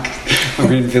 It's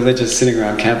we're in villages sitting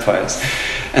around campfires,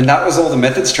 and that was all the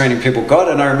methods training people got.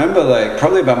 And I remember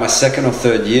probably about my 2nd or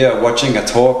 3rd year watching a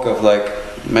talk of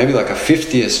maybe a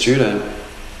 5th year student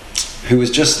who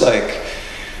was just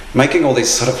making all these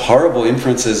sort of horrible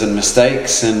inferences and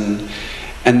mistakes, and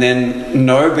then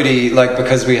nobody,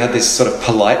 because we had this sort of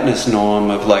politeness norm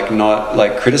of not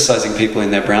criticizing people in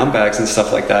their brown bags and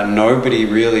stuff like that, nobody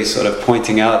really sort of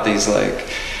pointing out these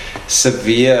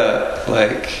severe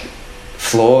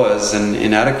flaws and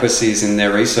inadequacies in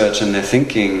their research and their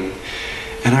thinking.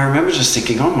 And I remember just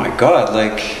thinking, oh my God,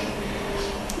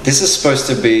 this is supposed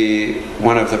to be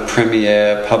one of the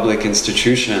premier public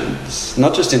institutions,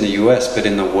 not just in the US but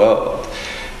in the world,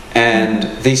 and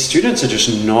these students are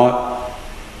just not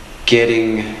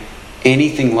getting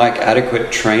anything like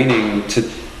adequate training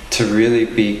to really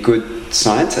be good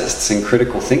scientists and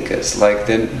critical thinkers.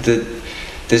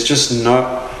 There's just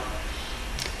not.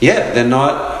 Yeah, they're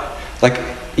not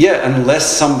unless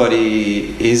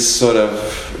somebody is sort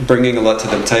of bringing a lot to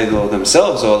the table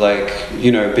themselves, or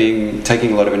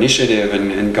taking a lot of initiative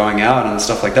and going out and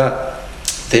stuff like that.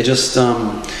 They're just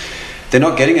they're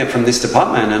not getting it from this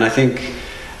department. And I think,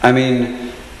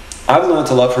 I've learned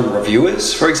a lot from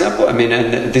reviewers, for example. And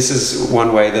this is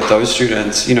one way that those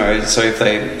students, so if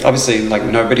they, obviously,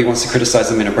 nobody wants to criticize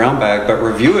them in a brown bag, but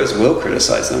reviewers will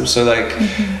criticize them. So,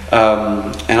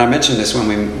 and I mentioned this when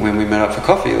we met up for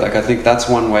coffee. I think that's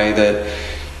one way that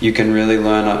you can really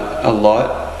learn a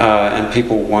lot, and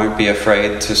people won't be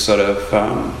afraid to sort of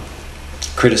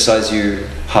criticize you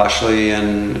harshly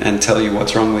and tell you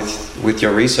what's wrong with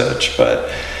your research.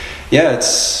 But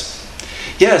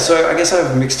so I guess I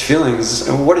have mixed feelings.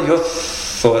 What are your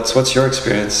thoughts? What's your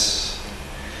experience?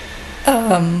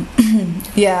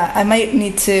 I might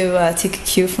need to take a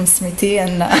cue from Smriti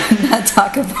and not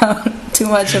talk too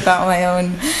much about my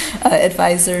own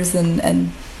advisors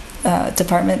and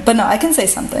department. But no, I can say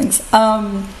some things.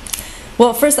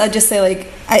 Well, first I'd just say, like,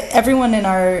 everyone in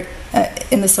our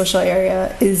in the social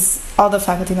area all the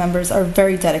faculty members are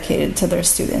very dedicated to their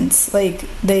students. Like,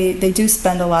 they do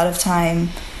spend a lot of time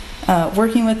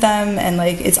working with them, and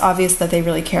like it's obvious that they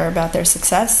really care about their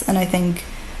success. And I think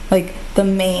like the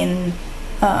main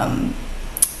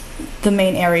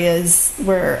areas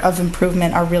of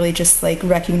improvement are really just like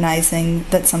recognizing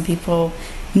that some people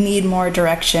need more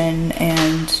direction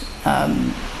and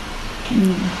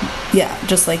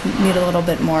just like need a little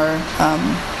bit more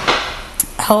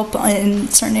help in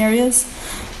certain areas.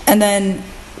 And then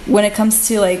when it comes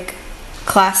to like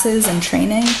classes and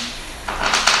training,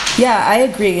 yeah, I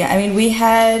agree. I mean, we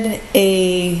have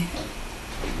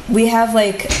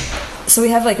like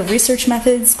a research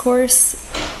methods course,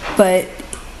 but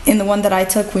in the one that I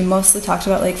took, we mostly talked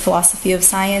about like philosophy of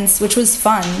science, which was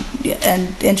fun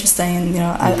and interesting. And,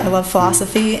 I love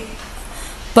philosophy,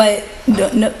 but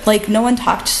no one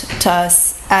talked to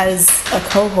us as a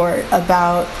cohort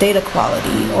about data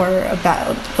quality or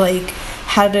about like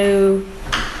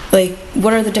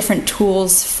what are the different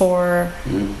tools for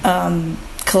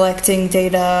collecting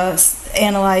data,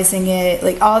 analyzing it,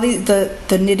 like all the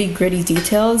nitty-gritty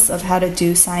details of how to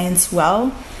do science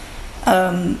well.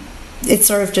 It's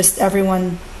sort of just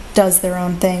everyone does their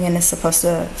own thing and is supposed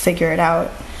to figure it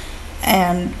out.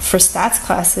 And for stats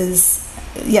classes,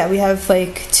 yeah, we have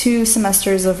like 2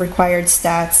 semesters of required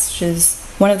stats, which is,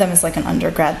 one of them is like an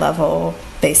undergrad level,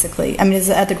 basically. I mean, it's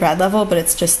at the grad level, but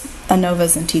it's just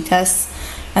ANOVAs and t-tests.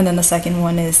 And then the second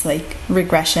one is like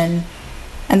regression.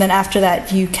 And then after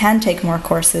that, you can take more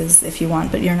courses if you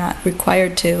want, but you're not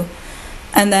required to.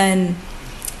 And then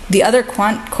the other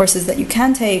quant courses that you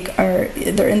can take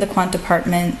they're in the quant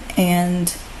department,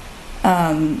 and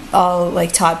all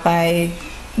like taught by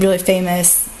really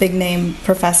famous big name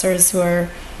professors who are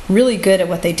really good at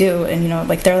what they do. And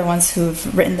like they're the ones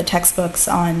who've written the textbooks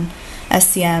on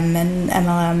SCM and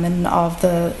MLM and all of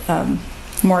the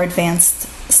more advanced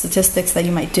statistics that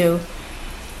you might do.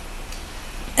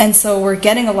 And so we're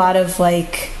getting a lot of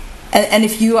like, and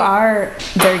if you are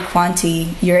very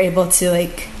quanty, you're able to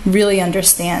like really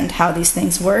understand how these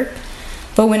things work.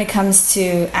 But when it comes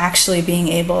to actually being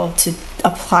able to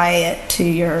apply it to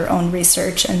your own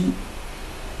research and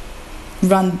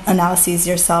run analyses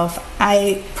yourself,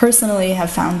 I personally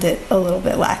have found it a little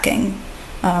bit lacking.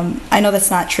 I know that's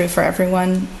not true for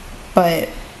everyone, but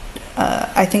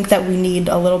I think that we need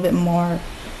a little bit more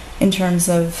in terms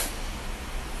of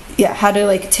how to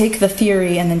like take the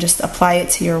theory and then just apply it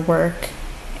to your work,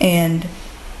 and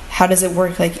how does it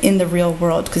work like in the real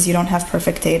world, because you don't have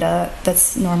perfect data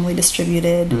that's normally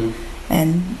distributed,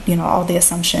 and all the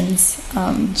assumptions.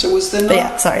 So was there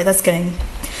not?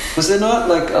 Was there not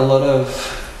like a lot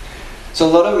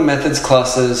of methods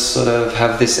classes sort of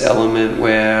have this element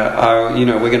where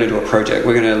we're going to do a project,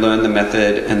 we're going to learn the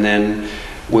method, and then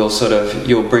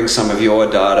you'll bring some of your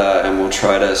data and we'll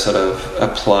try to sort of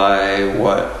apply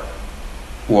what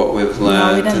we've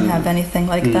learned. No, we didn't have anything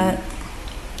like that.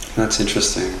 That's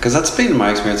interesting, because that's been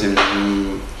my experience in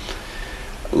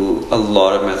a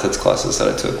lot of methods classes that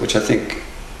I took, which I think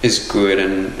is good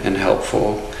and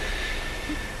helpful.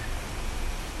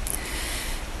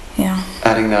 Yeah.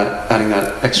 Adding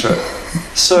that extra.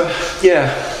 So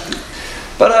yeah,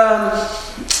 but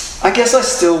I guess I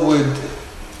still would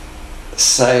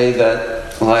say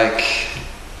that like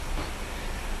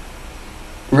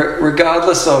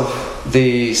regardless of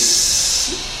the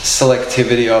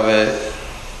selectivity of it,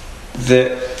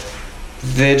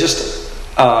 they're just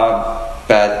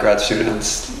bad grad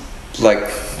students.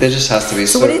 Like there just has to be.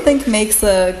 So what do you think makes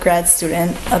a grad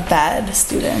student a bad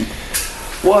student?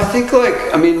 Well, I think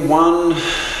one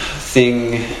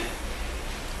thing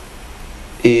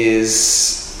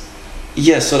is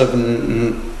sort of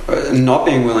not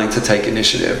being willing to take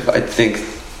initiative. I think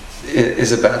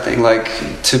is a bad thing. Like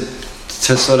to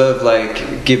sort of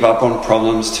like give up on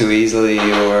problems too easily,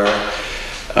 or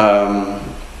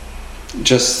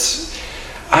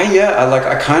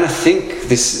I kind of think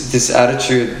this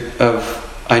attitude of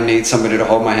I need somebody to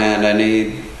hold my hand, I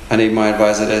need my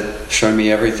advisor to show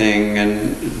me everything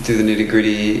and do the nitty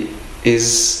gritty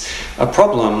is a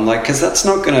problem. Like, because that's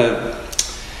not gonna.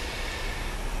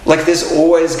 Like, there's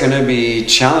always going to be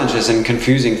challenges and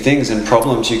confusing things and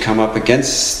problems you come up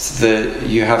against that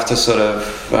you have to sort of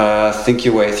think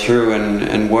your way through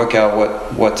and work out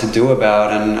what to do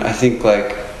about. And I think,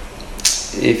 like,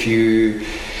 if you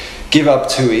give up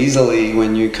too easily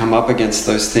when you come up against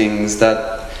those things,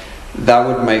 that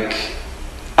would make...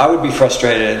 I would be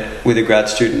frustrated with a grad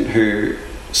student who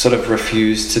sort of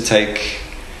refused to take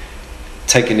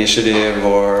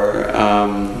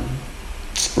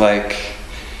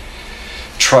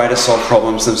try to solve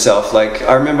problems themselves. Like,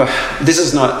 I remember, this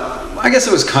is not, I guess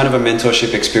it was kind of a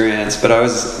mentorship experience, but I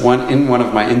was in one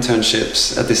of my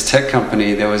internships at this tech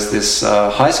company. There was this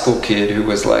high school kid who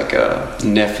was like a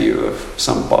nephew of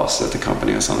some boss at the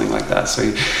company or something like that. So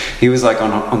he was like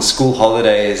on school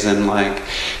holidays and like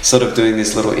sort of doing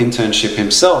this little internship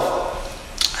himself.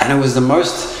 And he was the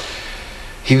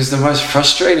most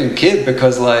frustrating kid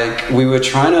because like we were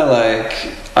trying to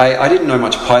like, I didn't know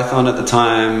much Python at the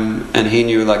time, and he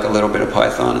knew like a little bit of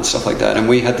Python and stuff like that. And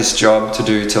we had this job to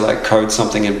do to like code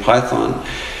something in Python.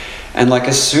 And like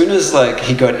as soon as like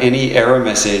he got any error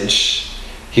message,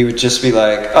 he would just be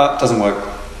like, "Oh, it doesn't work."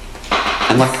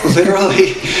 And like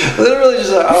literally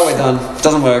just like, "Oh, we're done. It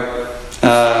doesn't work.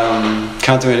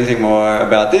 Can't do anything more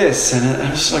about this." And I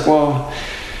was just like, well,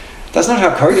 that's not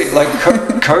how coding. Like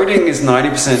coding is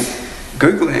 90%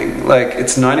 Googling. Like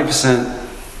it's 90%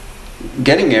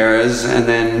 getting errors and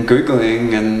then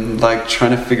Googling and like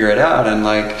trying to figure it out. And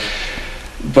like,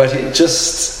 but it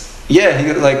just, yeah,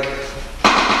 he like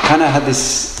kind of had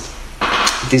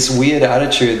this weird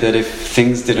attitude that if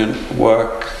things didn't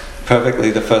work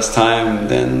perfectly the first time,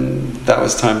 then that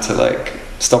was time to like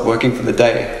stop working for the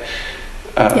day.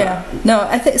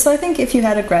 I think if you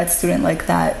had a grad student like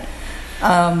that,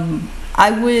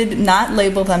 I would not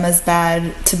label them as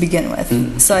bad to begin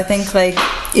with. So I think like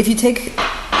if you take,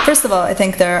 first of all, I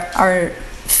think there are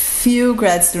few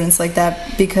grad students like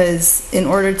that, because in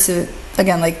order to,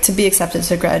 again, like to be accepted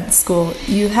to grad school,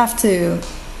 you have to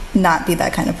not be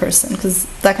that kind of person, because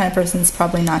that kind of person is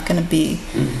probably not going to be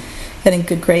getting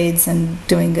good grades and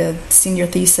doing a senior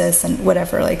thesis and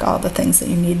whatever, like all the things that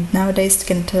you need nowadays to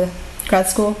get into grad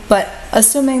school. But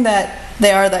assuming that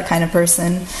they are that kind of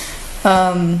person,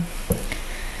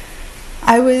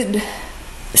 I would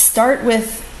start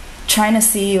with trying to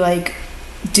see like,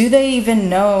 do they even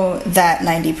know that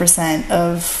 90%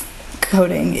 of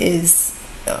coding is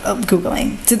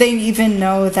Googling? Do they even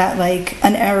know that like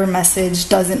an error message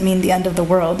doesn't mean the end of the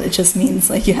world? It just means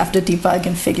like you have to debug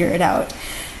and figure it out.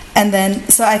 And then,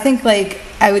 so I think like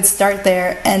I would start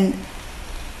there, and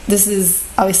this is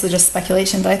obviously just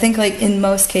speculation, but I think like in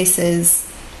most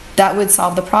cases that would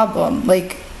solve the problem.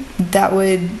 Like that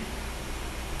would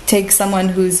take someone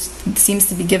who seems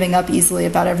to be giving up easily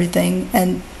about everything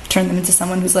and turn them into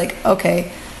someone who's like,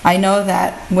 okay, I know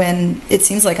that when it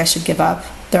seems like I should give up,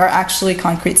 there are actually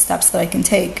concrete steps that I can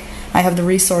take. I have the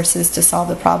resources to solve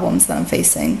the problems that I'm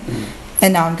facing,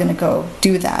 and now I'm going to go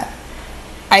do that.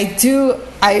 I do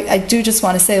just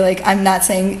want to say, like, I'm not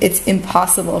saying it's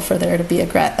impossible for there to be a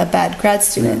bad grad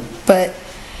student, but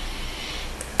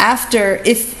after,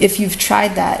 if you've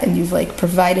tried that and you've like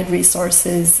provided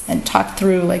resources and talked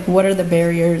through like what are the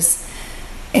barriers,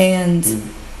 and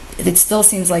it still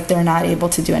seems like they're not able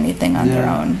to do anything on their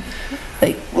own,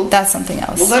 like, well, that's something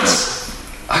else. Well, that's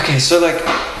okay. So like,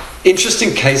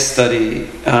 interesting case study.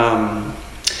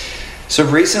 So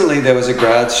recently there was a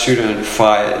grad student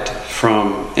fired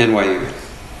from NYU,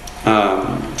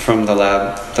 from the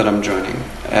lab that I'm joining,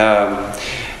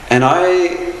 and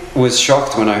I was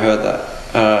shocked when I heard that.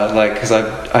 Like, because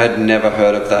I had never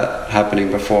heard of that happening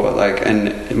before. Like,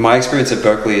 and my experience at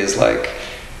Berkeley is like,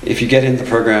 if you get in the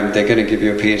program, they're going to give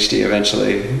you a PhD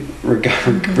eventually,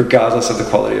 regardless of the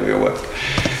quality of your work.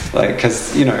 Like,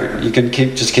 because you know you can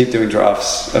just keep doing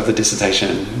drafts of the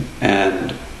dissertation,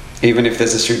 and even if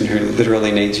there's a student who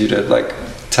literally needs you to like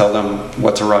tell them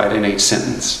what to write in each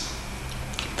sentence,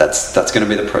 that's going to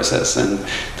be the process, and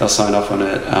they'll sign off on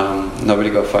it. Nobody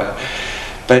got fired.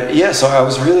 But yeah, so I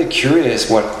was really curious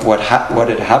what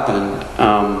had happened,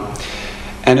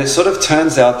 and it sort of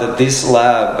turns out that this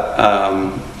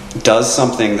lab does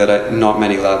something that not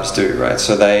many labs do, right?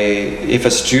 So if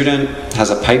a student has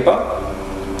a paper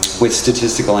with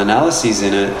statistical analyses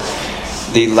in it,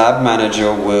 the lab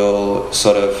manager will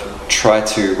sort of try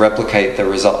to replicate the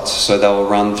results. So they'll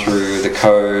run through the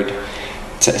code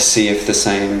to see if the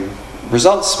same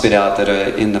results spit out that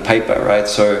are in the paper, right?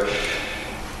 So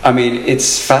I mean,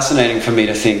 it's fascinating for me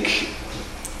to think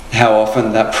how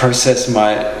often that process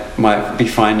might be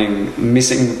finding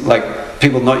missing, like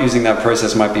people not using that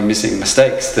process might be missing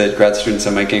mistakes that grad students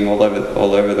are making all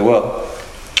over the world.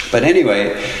 But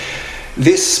anyway,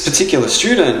 this particular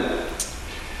student,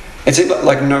 it seemed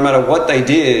like no matter what they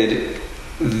did,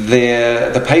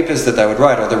 the papers that they would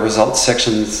write or the results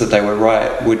sections that they would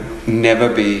write would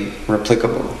never be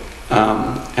replicable,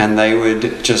 and they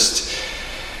would just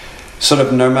sort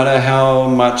of, no matter how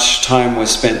much time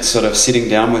was spent sort of sitting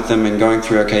down with them and going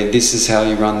through, okay, this is how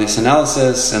you run this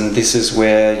analysis, and this is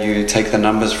where you take the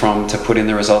numbers from to put in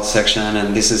the results section,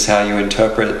 and this is how you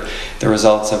interpret the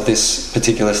results of this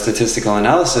particular statistical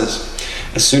analysis.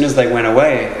 As soon as they went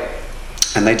away,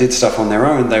 and they did stuff on their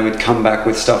own, they would come back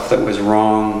with stuff that was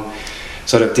wrong,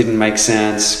 sort of didn't make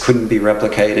sense, couldn't be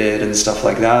replicated and stuff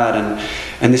like that.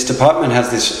 And this department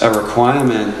has a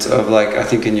requirement of, like, I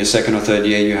think in your second or third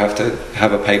year you have to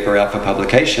have a paper out for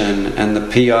publication, and the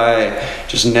PI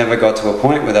just never got to a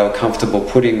point where they were comfortable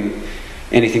putting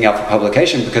anything out for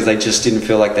publication because they just didn't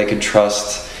feel like they could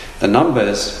trust the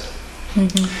numbers.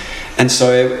 And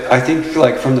so I think,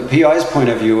 like, from the PI's point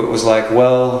of view, it was like,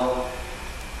 well,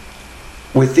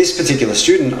 with this particular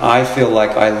student, I feel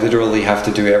like I literally have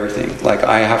to do everything. Like,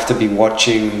 I have to be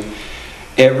watching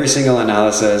every single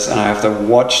analysis, and I have to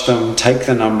watch them take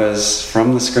the numbers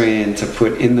from the screen to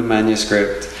put in the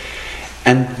manuscript,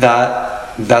 and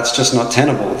that's just not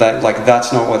tenable.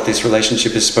 That's not what this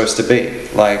relationship is supposed to be.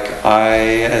 Like,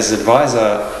 I, as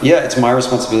advisor, it's my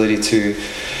responsibility to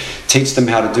teach them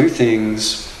how to do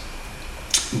things,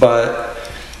 but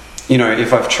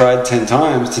if I've tried 10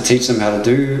 times to teach them how to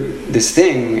do this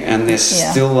thing and they're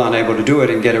still unable to do it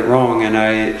and get it wrong, and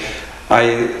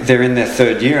they're in their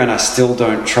third year and I still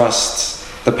don't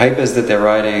trust the papers that they're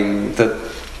writing, that,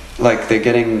 like, they're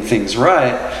getting things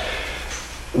right,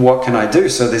 what can I do?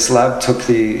 So this lab took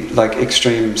the, like,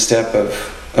 extreme step of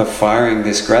firing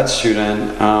this grad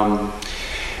student.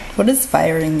 What does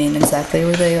firing mean exactly?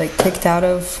 Were they, like, kicked out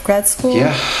of grad school?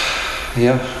 Yeah.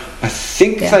 I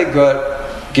think they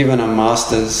got given a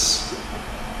master's.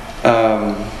 We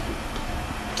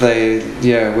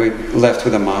left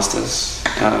with a master's.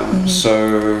 And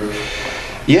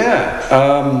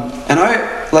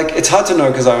I, like, it's hard to know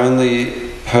because I only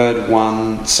heard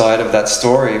one side of that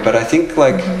story, but I think,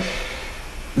 like,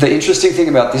 the interesting thing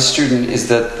about this student is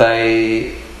that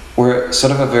they were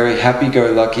sort of a very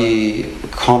happy-go-lucky,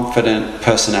 confident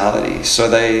personality. So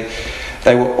they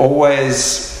were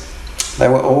always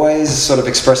sort of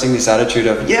expressing this attitude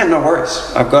of, no worries,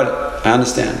 I've got it, I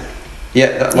understand.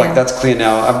 That's clear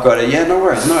now, I've got it, no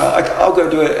worries, no, I'll go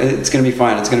do it, it's going to be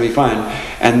fine.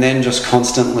 And then just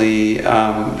constantly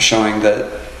showing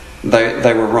that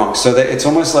they were wrong. So it's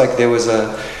almost like there was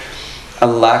a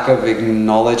lack of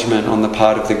acknowledgement on the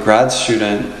part of the grad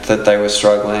student that they were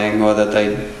struggling or that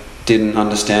they didn't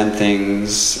understand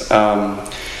things,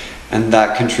 and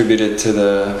that contributed to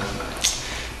the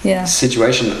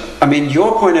situation. I mean,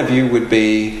 your point of view would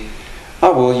be,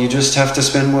 you just have to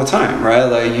spend more time, right?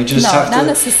 Like, you just have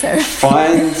to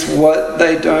find what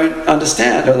they don't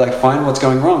understand, or, like, find what's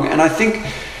going wrong. And I think,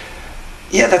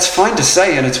 that's fine to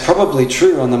say, and it's probably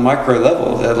true on the micro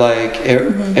level, that, like,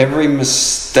 every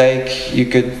mistake you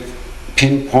could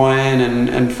pinpoint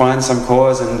and find some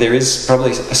cause, and there is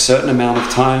probably a certain amount of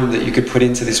time that you could put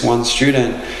into this one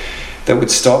student that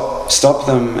would stop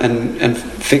them and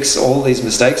fix all these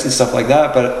mistakes and stuff like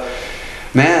that. But,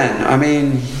 man, I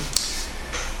mean,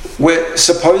 we're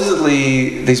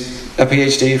supposedly a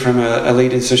PhD from an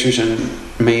elite institution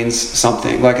means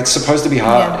something. Like, it's supposed to be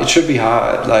hard. It should be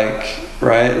hard, like,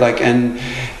 right? Like, and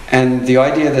the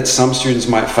idea that some students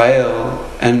might fail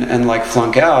and like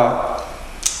flunk out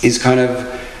is kind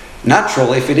of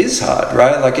natural if it is hard,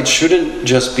 right? Like, it shouldn't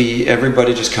just be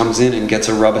everybody just comes in and gets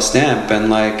a rubber stamp,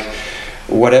 and, like,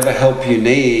 whatever help you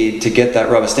need to get that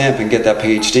rubber stamp and get that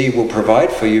PhD will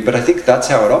provide for you. But I think that's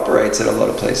how it operates at a lot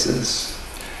of places.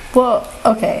 Well,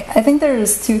 okay, I think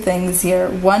there's two things here.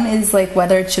 One is, like,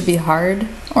 whether it should be hard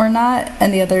or not,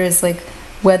 and the other is, like,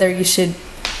 whether you should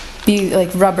be, like,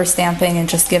 rubber stamping and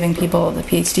just giving people the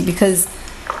PhD, because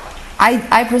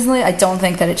I personally, I don't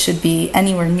think that it should be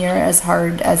anywhere near as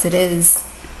hard as it is.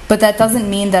 But that doesn't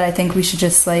mean that I think we should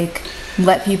just, like,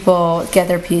 let people get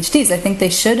their PhDs. I think they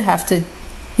should have to,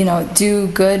 do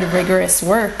good, rigorous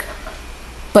work.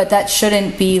 But that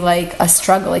shouldn't be, like, a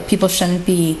struggle. Like, people shouldn't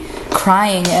be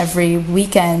crying every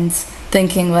weekend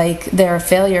thinking, like, they're a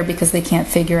failure because they can't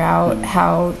figure out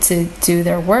how to do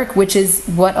their work, which is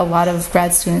what a lot of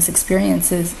grad students'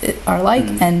 experiences are like.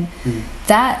 And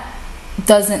that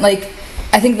doesn't, like,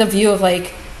 I think the view of,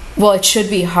 like, well, it should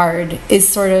be hard is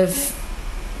sort of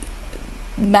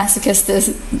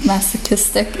masochistic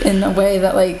in a way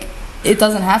that, like, it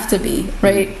doesn't have to be,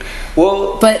 right?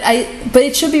 Well, but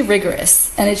it should be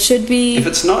rigorous, and it should be. If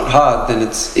it's not hard, then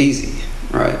it's easy,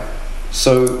 right?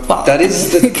 So that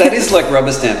is like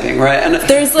rubber stamping, right? And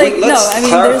there's, like, let's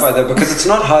clarify that, because it's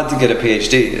not hard to get a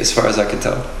PhD, as far as I can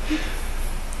tell.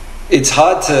 It's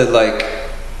hard to, like,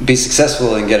 be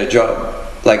successful and get a job.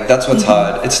 Like, that's what's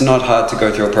hard. It's not hard to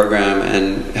go through a program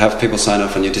and have people sign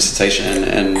off on your dissertation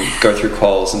and go through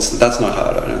calls, and that's not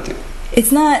hard, I don't think.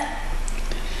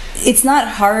 It's not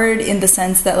hard in the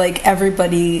sense that, like,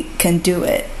 everybody can do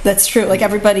it. That's true. Like,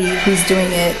 everybody who's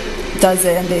doing it does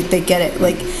it, and they get it.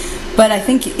 Like, But I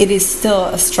think it is still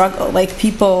a struggle. Like,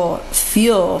 people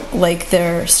feel like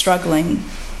they're struggling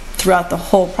throughout the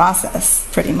whole process,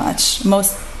 pretty much.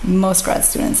 Most grad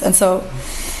students. And so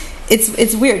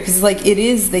it's weird because, like,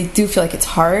 they do feel like it's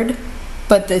hard,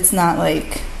 but it's not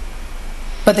like,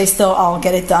 but they still all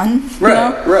get it done.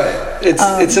 Right. It's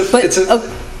a fantasy.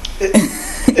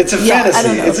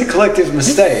 It's a collective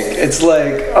mistake. It's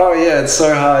like, oh yeah, it's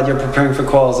so hard. You're preparing for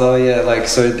quals. Oh yeah, like,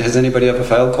 so has anybody ever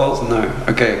failed quals? No.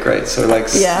 Okay, great. So like,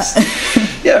 because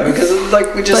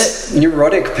like we're just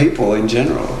neurotic people in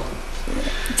general.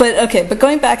 But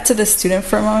going back to the student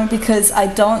for a moment, because I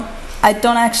don't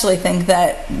actually think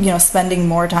that, spending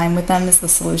more time with them is the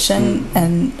solution,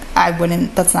 and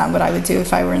that's not what I would do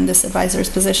if I were in this advisor's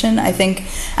position. I think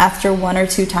after one or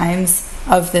two times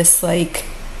of this, like,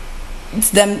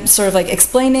 them sort of like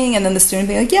explaining and then the student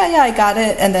being like, yeah, I got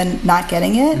it, and then not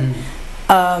getting it,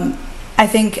 I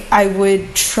think I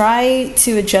would try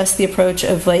to adjust the approach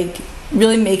of, like,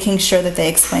 really making sure that they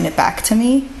explain it back to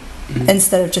me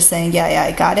instead of just saying, yeah,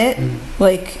 I got it.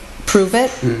 Like, prove it.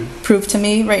 Prove to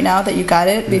me right now that you got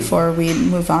it before we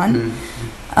move on.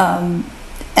 And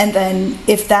then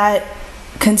if that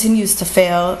continues to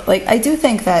fail, like, I do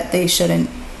think that they shouldn't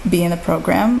be in the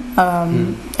program,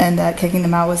 and that kicking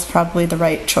them out was probably the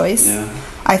right choice.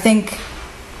 I think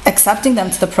accepting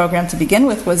them to the program to begin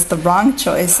with was the wrong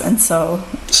choice, and so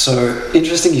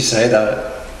interesting you say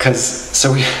that, because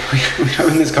we were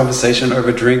having this conversation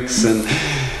over drinks, and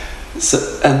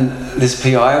this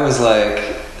PI was like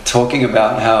talking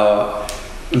about how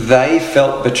they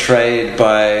felt betrayed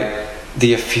by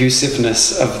the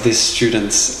effusiveness of this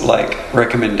student's, like,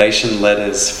 recommendation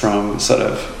letters from sort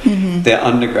of their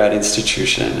undergrad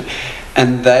institution,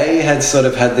 and they had sort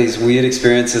of had these weird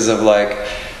experiences of, like,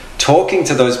 talking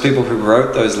to those people who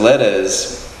wrote those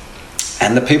letters,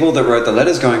 and the people that wrote the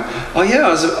letters going, oh yeah, I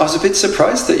was a bit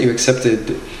surprised that you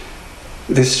accepted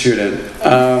this student.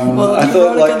 I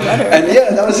thought, like, and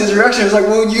that was his reaction. He was like,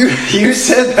 well, you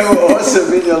said they were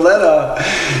awesome in your letter.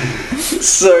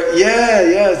 So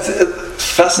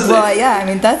it's fascinating. Well, I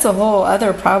mean, that's a whole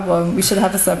other problem. We should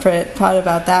have a separate pod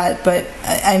about that. But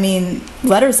I mean,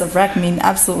 letters of rec mean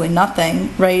absolutely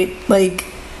nothing, right? Like,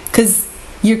 because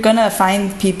you're gonna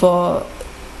find people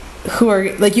who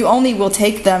are, like, you only will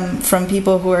take them from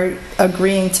people who are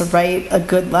agreeing to write a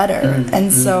good letter,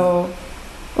 and so,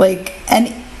 like,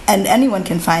 and anyone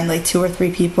can find, like, 2 or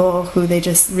 3 people who they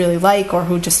just really like, or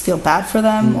who just feel bad for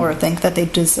them, or think that they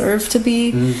deserve to be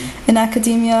in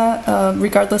academia,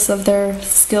 regardless of their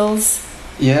skills.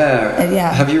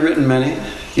 Have you written many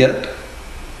yet?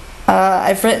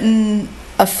 I've written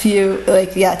a few,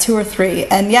 like, 2 or 3,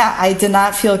 and I did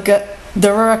not feel good.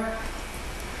 There were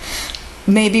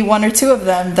maybe 1 or 2 of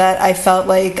them that I felt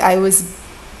like I was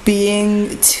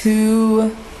being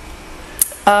too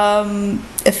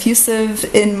effusive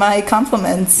in my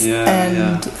compliments. So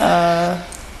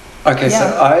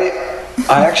I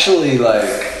actually,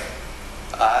 like,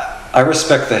 I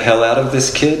respect the hell out of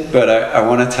this kid, but I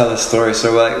want to tell a story.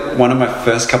 So, like, one of my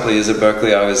first couple of years at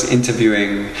Berkeley, I was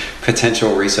interviewing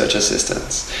potential research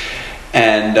assistants.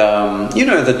 And,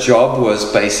 the job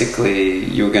was basically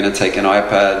you were going to take an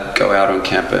iPad, go out on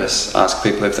campus, ask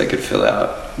people if they could fill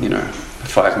out, a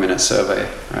 5-minute survey,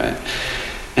 right?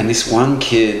 And this one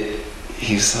kid,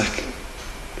 he was like,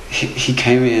 he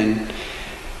came in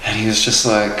and he was just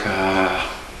like,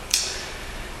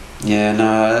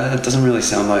 it doesn't really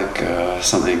sound like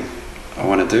something I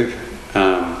want to do.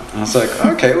 I was like,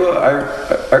 okay, well,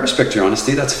 I respect your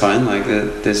honesty, that's fine. Like,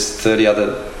 there's 30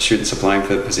 other students applying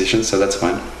for the position, so that's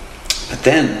fine. But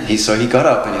then he got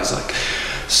up and he was like,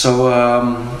 so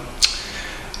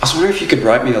I was wondering if you could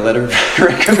write me a letter of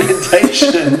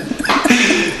recommendation,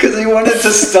 because he wanted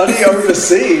to study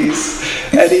overseas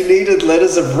and he needed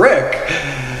letters of rec.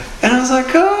 And I was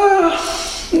like,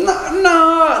 no,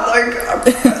 like,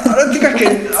 I don't think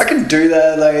I can do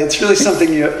that. Like, it's really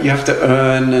something you have to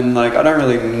earn, and, like, I don't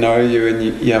really know you, and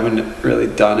you haven't really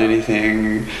done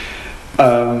anything.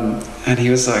 And he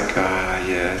was like,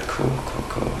 cool.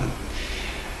 And,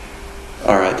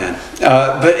 all right then.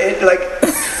 But it, like,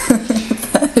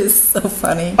 that is so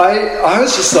funny. I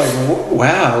was just like,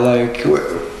 wow, like, what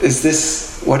is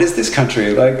this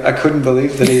country? Like, I couldn't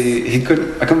believe that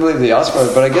I couldn't believe that he asked for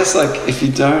it. But I guess, like, if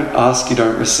you don't ask, you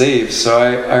don't receive. So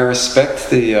I respect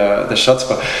the shot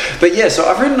spot. But so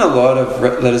I've written a lot of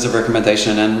letters of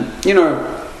recommendation, and,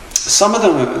 some of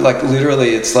them, like,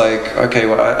 literally, it's like, okay,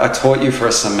 well, I taught you for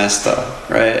a semester,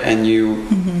 right? And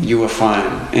you were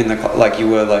fine in the, like, you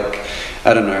were, like,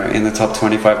 I don't know, in the top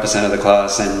 25% of the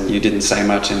class, and you didn't say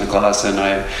much in the class, and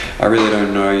I really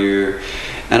don't know you.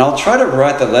 And I'll try to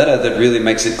write the letter that really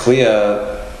makes it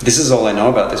clear this is all I know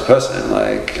about this person.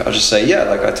 Like, I'll just say, yeah,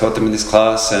 like I taught them in this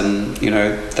class, and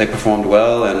they performed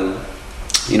well, and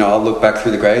I'll look back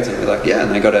through the grades and be like, yeah,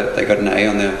 and they got an A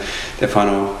on their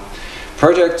final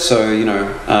project. So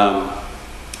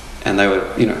and they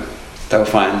were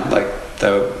fine. Like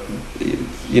they were,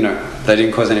 they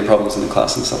didn't cause any problems in the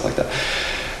class and stuff like that.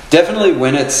 Definitely,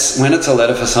 when it's a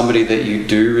letter for somebody that you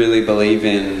do really believe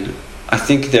in, I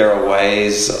think there are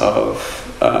ways of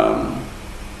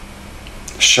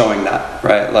showing that,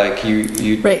 right? Like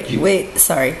wait,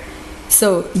 sorry.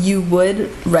 So you would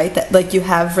write that, like you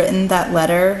have written that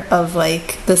letter of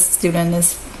like the student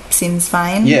seems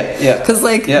fine? Yeah. Because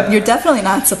you're definitely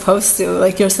not supposed to.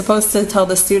 Like, you're supposed to tell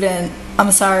the student,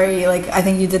 I'm sorry, like I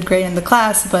think you did great in the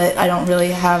class, but I don't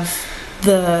really have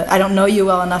I don't know you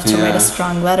well enough to write a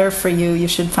strong letter for you. You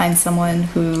should find someone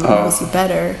who knows you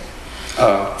better.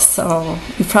 Oh. So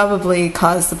you probably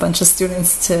caused a bunch of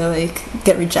students to like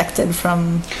get rejected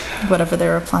from whatever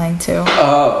they're applying to.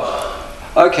 Oh,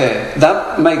 okay,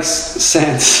 that makes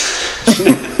sense.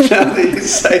 Now that you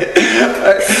say it,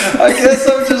 I guess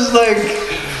I'm just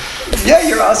like, yeah,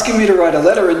 you're asking me to write a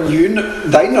letter, and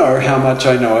they know how much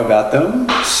I know about them,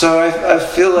 so I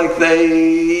feel like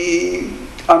they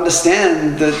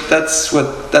understand that that's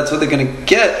what they're going to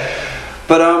get.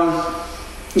 But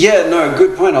yeah, no,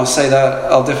 good point. I'll say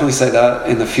that. I'll definitely say that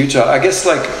in the future. I guess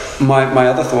like my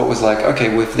other thought was like, okay,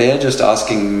 well, if they're just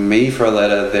asking me for a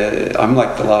letter, I'm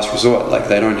like the last resort. Like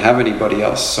they don't have anybody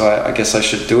else, so I guess I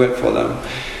should do it for them.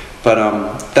 But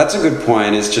that's a good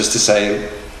point. Is just to say,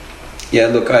 yeah,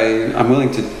 look, I'm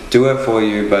willing to do it for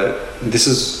you, but this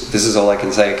is all I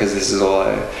can say because this is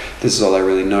all I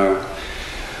really know.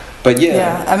 But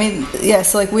yeah, I mean, yeah.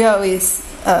 So like we always,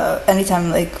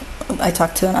 anytime like I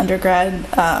talk to an undergrad,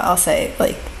 I'll say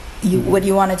like, what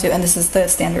you want to do, and this is the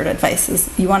standard advice, is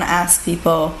you want to ask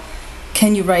people,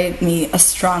 can you write me a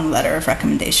strong letter of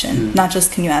recommendation? Not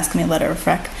just can you ask me a letter of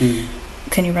rec.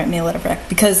 Can you write me a letter of rec?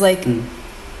 Because like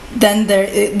then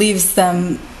it leaves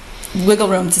them wiggle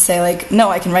room to say like, no,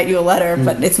 I can write you a letter,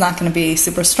 but it's not going to be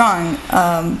super strong.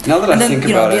 Now that I think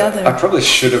about it, I probably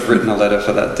should have written a letter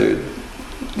for that dude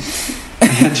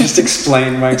and just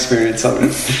explained my experience of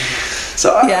it.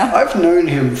 So I've known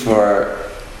him for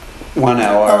 1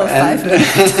 hour, and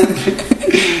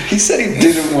he said he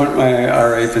didn't want my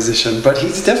RA position, but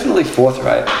he's definitely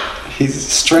forthright. His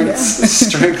strengths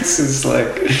is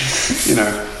like,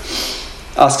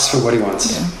 asks for what he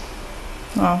wants. Yeah.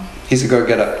 Well, he's a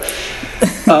go-getter.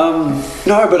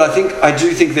 No, but I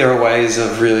do think there are ways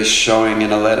of really showing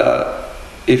in a letter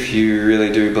if you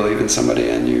really do believe in somebody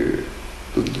and you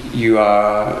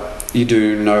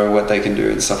do know what they can do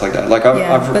and stuff like that. Like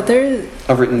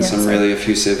I've written some really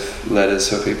effusive letters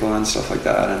for people and stuff like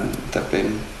that, and they've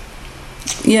been.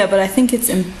 Yeah, but I think it's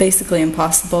basically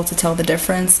impossible to tell the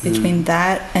difference between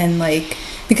that and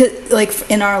because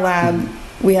in our lab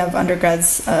we have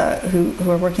undergrads who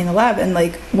are working in the lab, and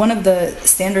like one of the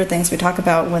standard things we talk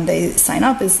about when they sign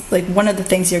up is like one of the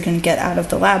things you're going to get out of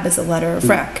the lab is a letter of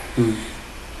rec,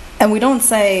 and we don't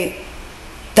say.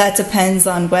 That depends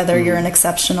on whether you're an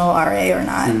exceptional RA or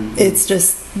not. It's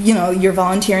just, you're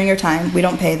volunteering your time. We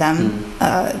don't pay them.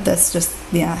 That's just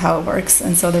how it works.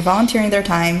 And so they're volunteering their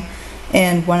time.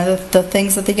 And one of the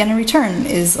things that they get in return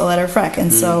is a letter of rec.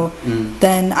 And so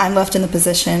then I'm left in the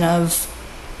position of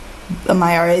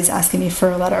my RAs asking me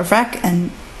for a letter of rec.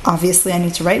 And obviously I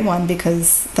need to write one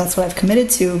because that's what I've committed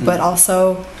to. But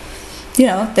also,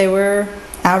 they were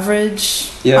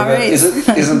average RAs.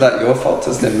 But isn't that your fault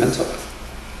as their mentor?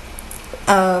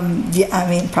 Yeah, I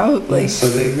mean, probably. Yeah, so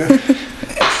there you go.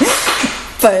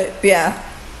 But yeah,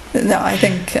 no, I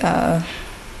think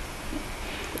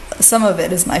some of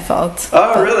it is my fault.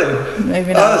 Oh, really?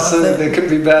 Maybe not. Oh, so there could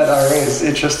be bad RAs.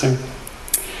 Interesting.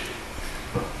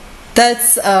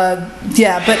 That's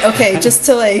but okay, just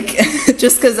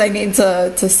because I need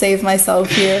to save myself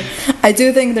here, I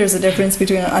do think there's a difference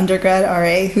between an undergrad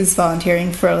RA who's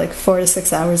volunteering for like 4 to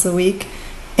 6 hours a week.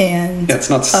 And it's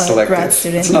not selective. Grad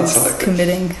student who's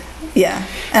committing,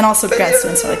 and also grad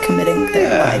students are like committing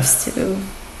their lives to.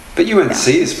 But UNC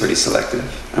is pretty selective.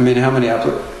 I mean,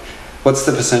 what's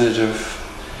the percentage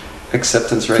of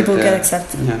acceptance rate people there? Get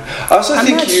accepted? Yeah, I also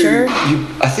think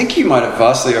I think you might have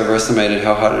vastly overestimated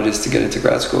how hard it is to get into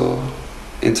grad school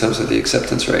in terms of the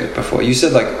acceptance rate. Before you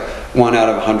said like 1 out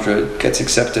of 100 gets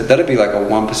accepted. That'd be like a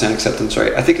 1% acceptance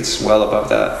rate. I think it's well above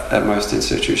that at most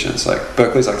institutions. Like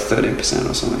Berkeley's like 13%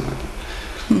 or something like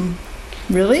that.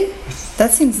 Really?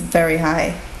 That seems very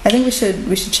high. I think we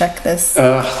should check this.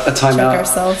 A timeout. Check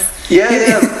ourselves. Yeah.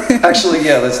 Actually,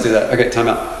 let's do that. Okay,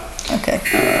 timeout. Okay.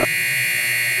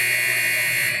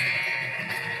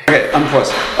 Okay,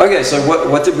 unpause. Okay, so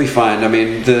what did we find? I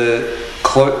mean, the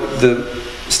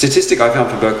statistic I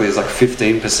found for Berkeley is like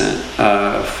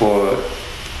 15% for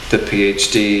the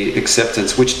PhD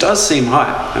acceptance, which does seem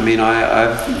high. I mean,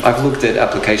 I've looked at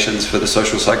applications for the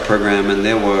social psych program, and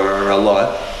there were a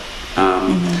lot.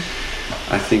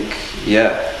 I think,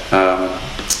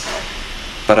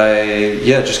 but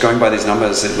just going by these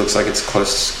numbers, it looks like it's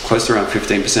close to around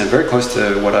 15%, very close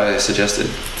to what I suggested,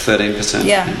 13%.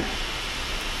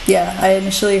 Yeah, I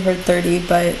initially heard 30,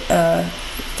 but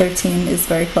 13 is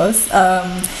very close.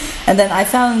 And then I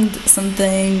found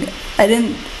something, I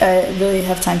didn't really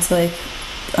have time to like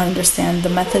understand the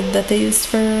method that they used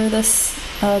for this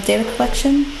data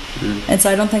collection. And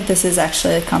so I don't think this is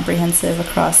actually like, comprehensive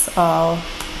across all.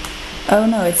 Oh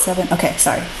no, it's 7. Okay,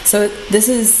 sorry. So this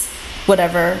is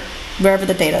wherever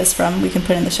the data is from, we can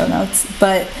put in the show notes.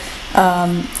 But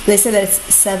they say that it's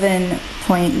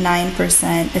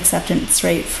 7.9% acceptance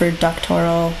rate for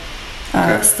doctoral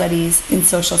studies in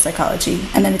social psychology,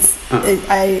 and then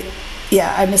I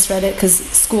misread it because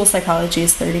school psychology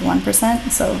is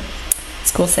 31%, so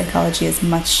school psychology is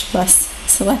much less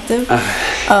selective.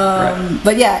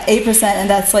 But 8%, and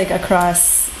that's like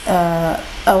across a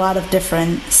lot of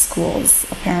different schools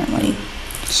apparently.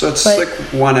 So it's like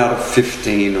 1 out of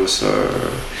 15 or so.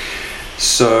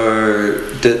 So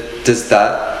does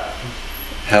that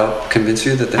help convince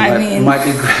you that they might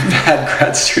be bad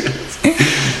grad students?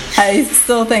 I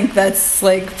still think that's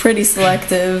like pretty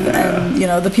selective, and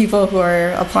the people who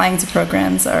are applying to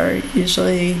programs are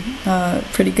usually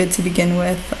pretty good to begin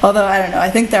with. Although I don't know,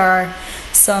 I think there are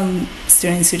some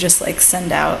students who just like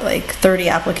send out like 30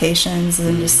 applications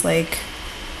and just like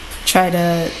try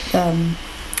to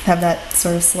have that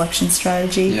sort of selection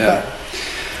strategy. Yeah.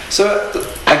 So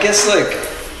I guess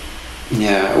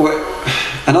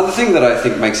another thing that I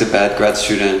think makes a bad grad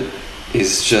student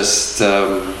is just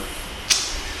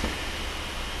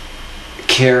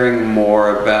caring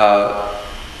more about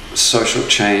social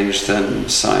change than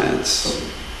science.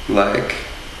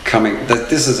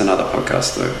 This is another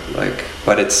podcast though.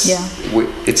 But it's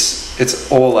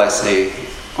all I see,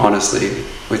 honestly,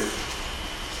 with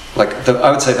I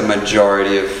would say the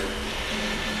majority of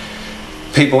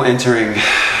people entering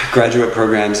graduate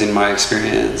programs in my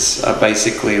experience are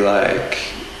basically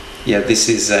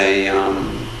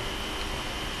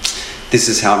this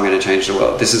is how I'm going to change the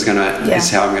world. This is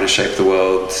how I'm going to shape the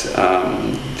world.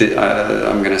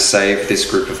 I'm going to save this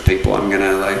group of people. I'm going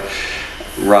to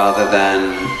rather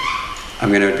than I'm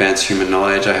going to advance human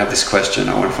knowledge. I have this question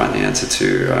I want to find the answer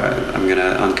to. I'm going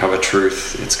to uncover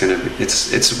truth.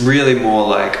 It's really more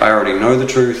like I already know the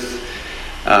truth,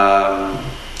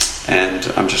 and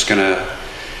I'm just going to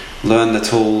learn the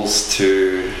tools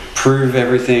to prove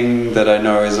everything that I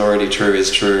know is already true is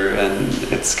true, and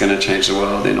it's going to change the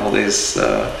world in all these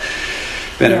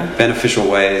beneficial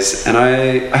ways. And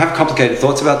I have complicated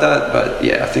thoughts about that, but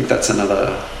I think that's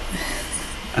another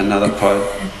pod.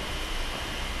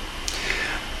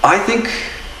 I think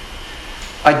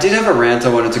I did have a rant I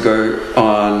wanted to go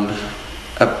on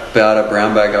about a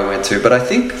brown bag I went to, but I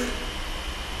think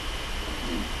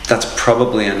that's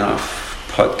probably enough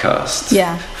podcast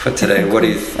for today. What do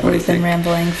you think? We've been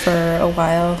rambling for a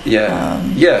while.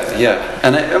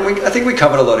 And I think we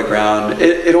covered a lot of ground.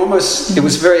 It almost it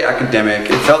was very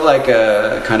academic. It felt like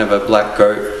a kind of a black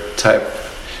goat type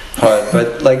pod,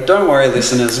 but don't worry,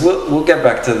 listeners, we'll get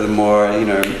back to the more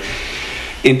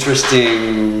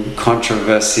interesting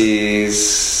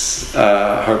controversies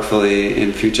hopefully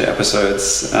in future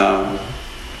episodes.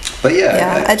 But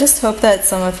I just hope that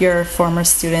some of your former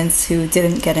students who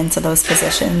didn't get into those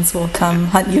positions will come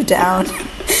hunt you down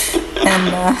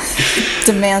and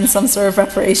demand some sort of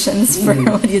reparations for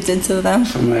what you did to them.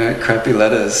 For my crappy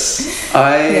letters.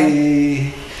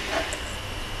 Okay,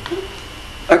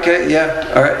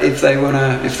 all right. If they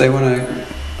wanna,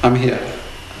 I'm here.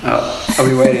 I'll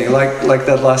be waiting. Like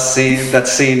that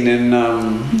scene in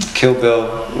Kill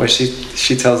Bill where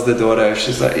she tells the daughter,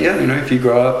 she's like, if you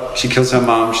grow up, she kills her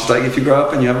mom. She's like, if you grow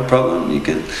up and you have a problem, you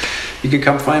can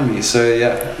come find me. So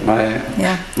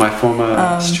my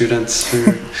former students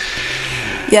who.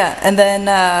 And then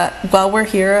while we're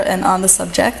here and on the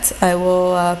subject, I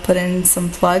will put in some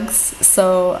plugs.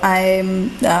 So I'm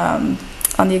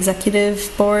on the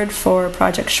executive board for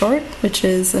Project Short, which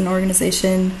is an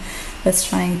organization that's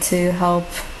trying to help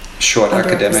short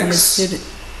academics.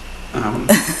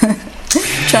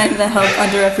 Trying to help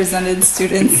underrepresented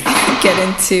students get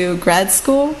into grad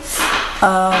school.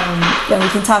 And we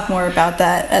can talk more about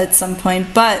that at some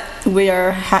point. But we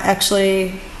are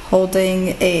actually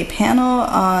holding a panel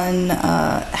on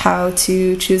how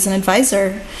to choose an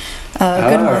advisor a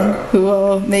good one who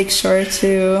will make sure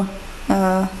to,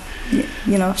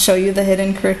 show you the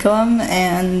hidden curriculum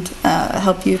and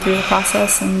help you through the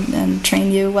process and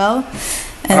train you well.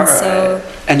 And all right. so,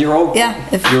 and you're all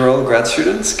if you're all grad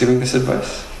students giving this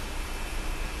advice?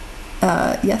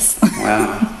 Yes.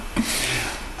 Wow.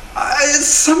 It's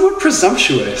somewhat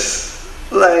presumptuous,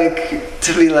 like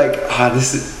to be like,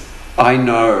 this is, I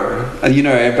know,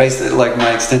 based on like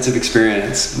my extensive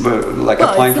experience, but like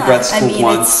applying for grad school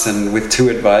once and with 2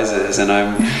 advisors, and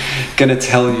I'm gonna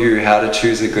tell you how to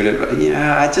choose a good advisor.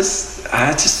 Yeah, I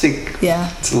just think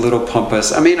it's a little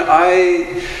pompous. I mean,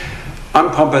 I'm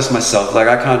pompous myself, like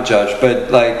I can't judge,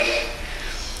 but like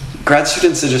grad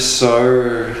students are just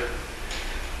so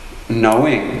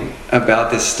knowing about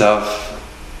this stuff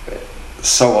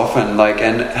so often, like,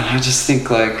 and I just think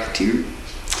like, are you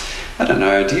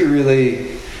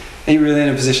really in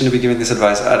a position to be giving this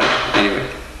advice? Anyway.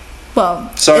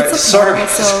 Well, sorry to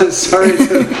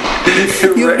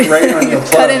rain on your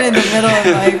plug. Cut it in the middle of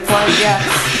my plug. Yeah,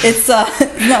 it's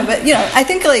no, but I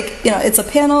think it's a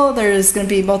panel. There's going to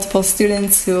be multiple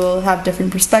students who will have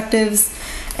different perspectives,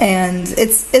 and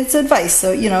it's advice.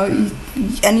 So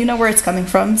and you know where it's coming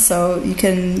from, so you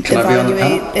can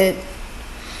evaluate it.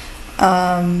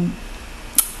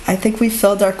 I think we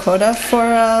filled our quota for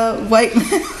white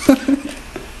men.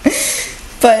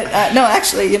 But no,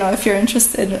 actually, if you're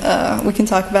interested, we can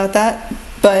talk about that.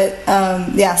 But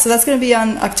so that's going to be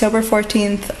on October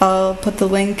 14th. I'll put the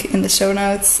link in the show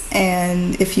notes.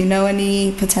 And if you know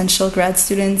any potential grad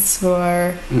students who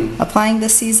are applying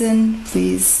this season,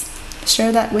 please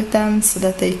share that with them so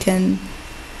that they can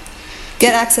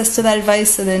get access to that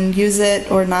advice and then use it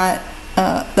or not.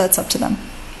 That's up to them.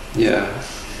 Yeah.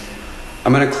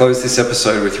 I'm going to close this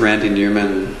episode with Randy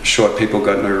Newman, "Short people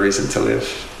got no reason to live."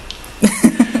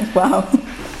 Wow.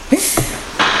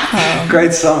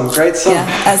 Great song. Yeah,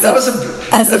 as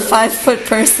a 5-foot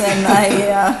person, I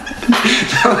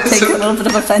take a little bit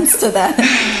of offense to that.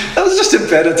 That was just a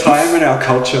better time in our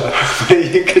culture where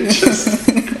you could just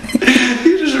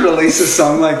release a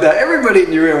song like that. Everybody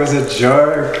knew it was a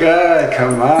joke.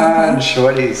 Come on,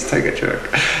 shorties, take a joke.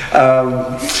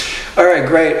 All right,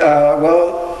 great.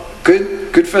 Well,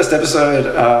 good first episode.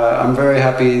 I'm very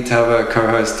happy to have a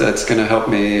co-host that's going to help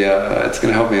me. It's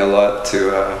going to help me a lot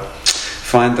to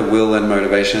find the will and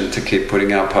motivation to keep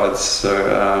putting out pods.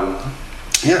 So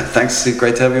thanks.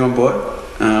 Great to have you on board.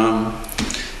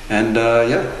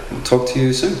 We'll talk to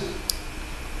you soon.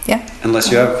 Yeah.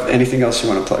 Unless you have anything else you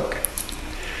want to plug.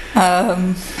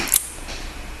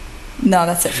 No,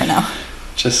 that's it for now.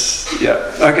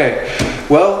 Okay.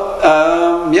 Well,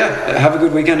 have a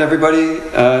good weekend, everybody.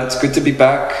 It's good to be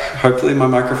back. Hopefully my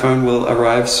microphone will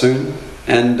arrive soon.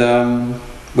 And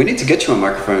we need to get you a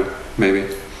microphone, maybe.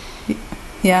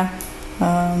 Yeah.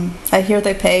 I hear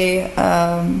they pay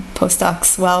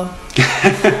postdocs well.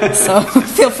 So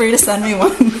feel free to send me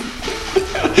one.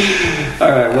 All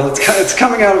right. Well, it's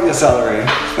coming out of your salary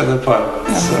for the pod.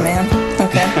 Oh, man.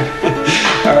 Okay.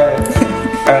 All right.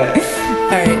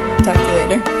 All right. Talk to you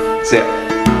later. See ya.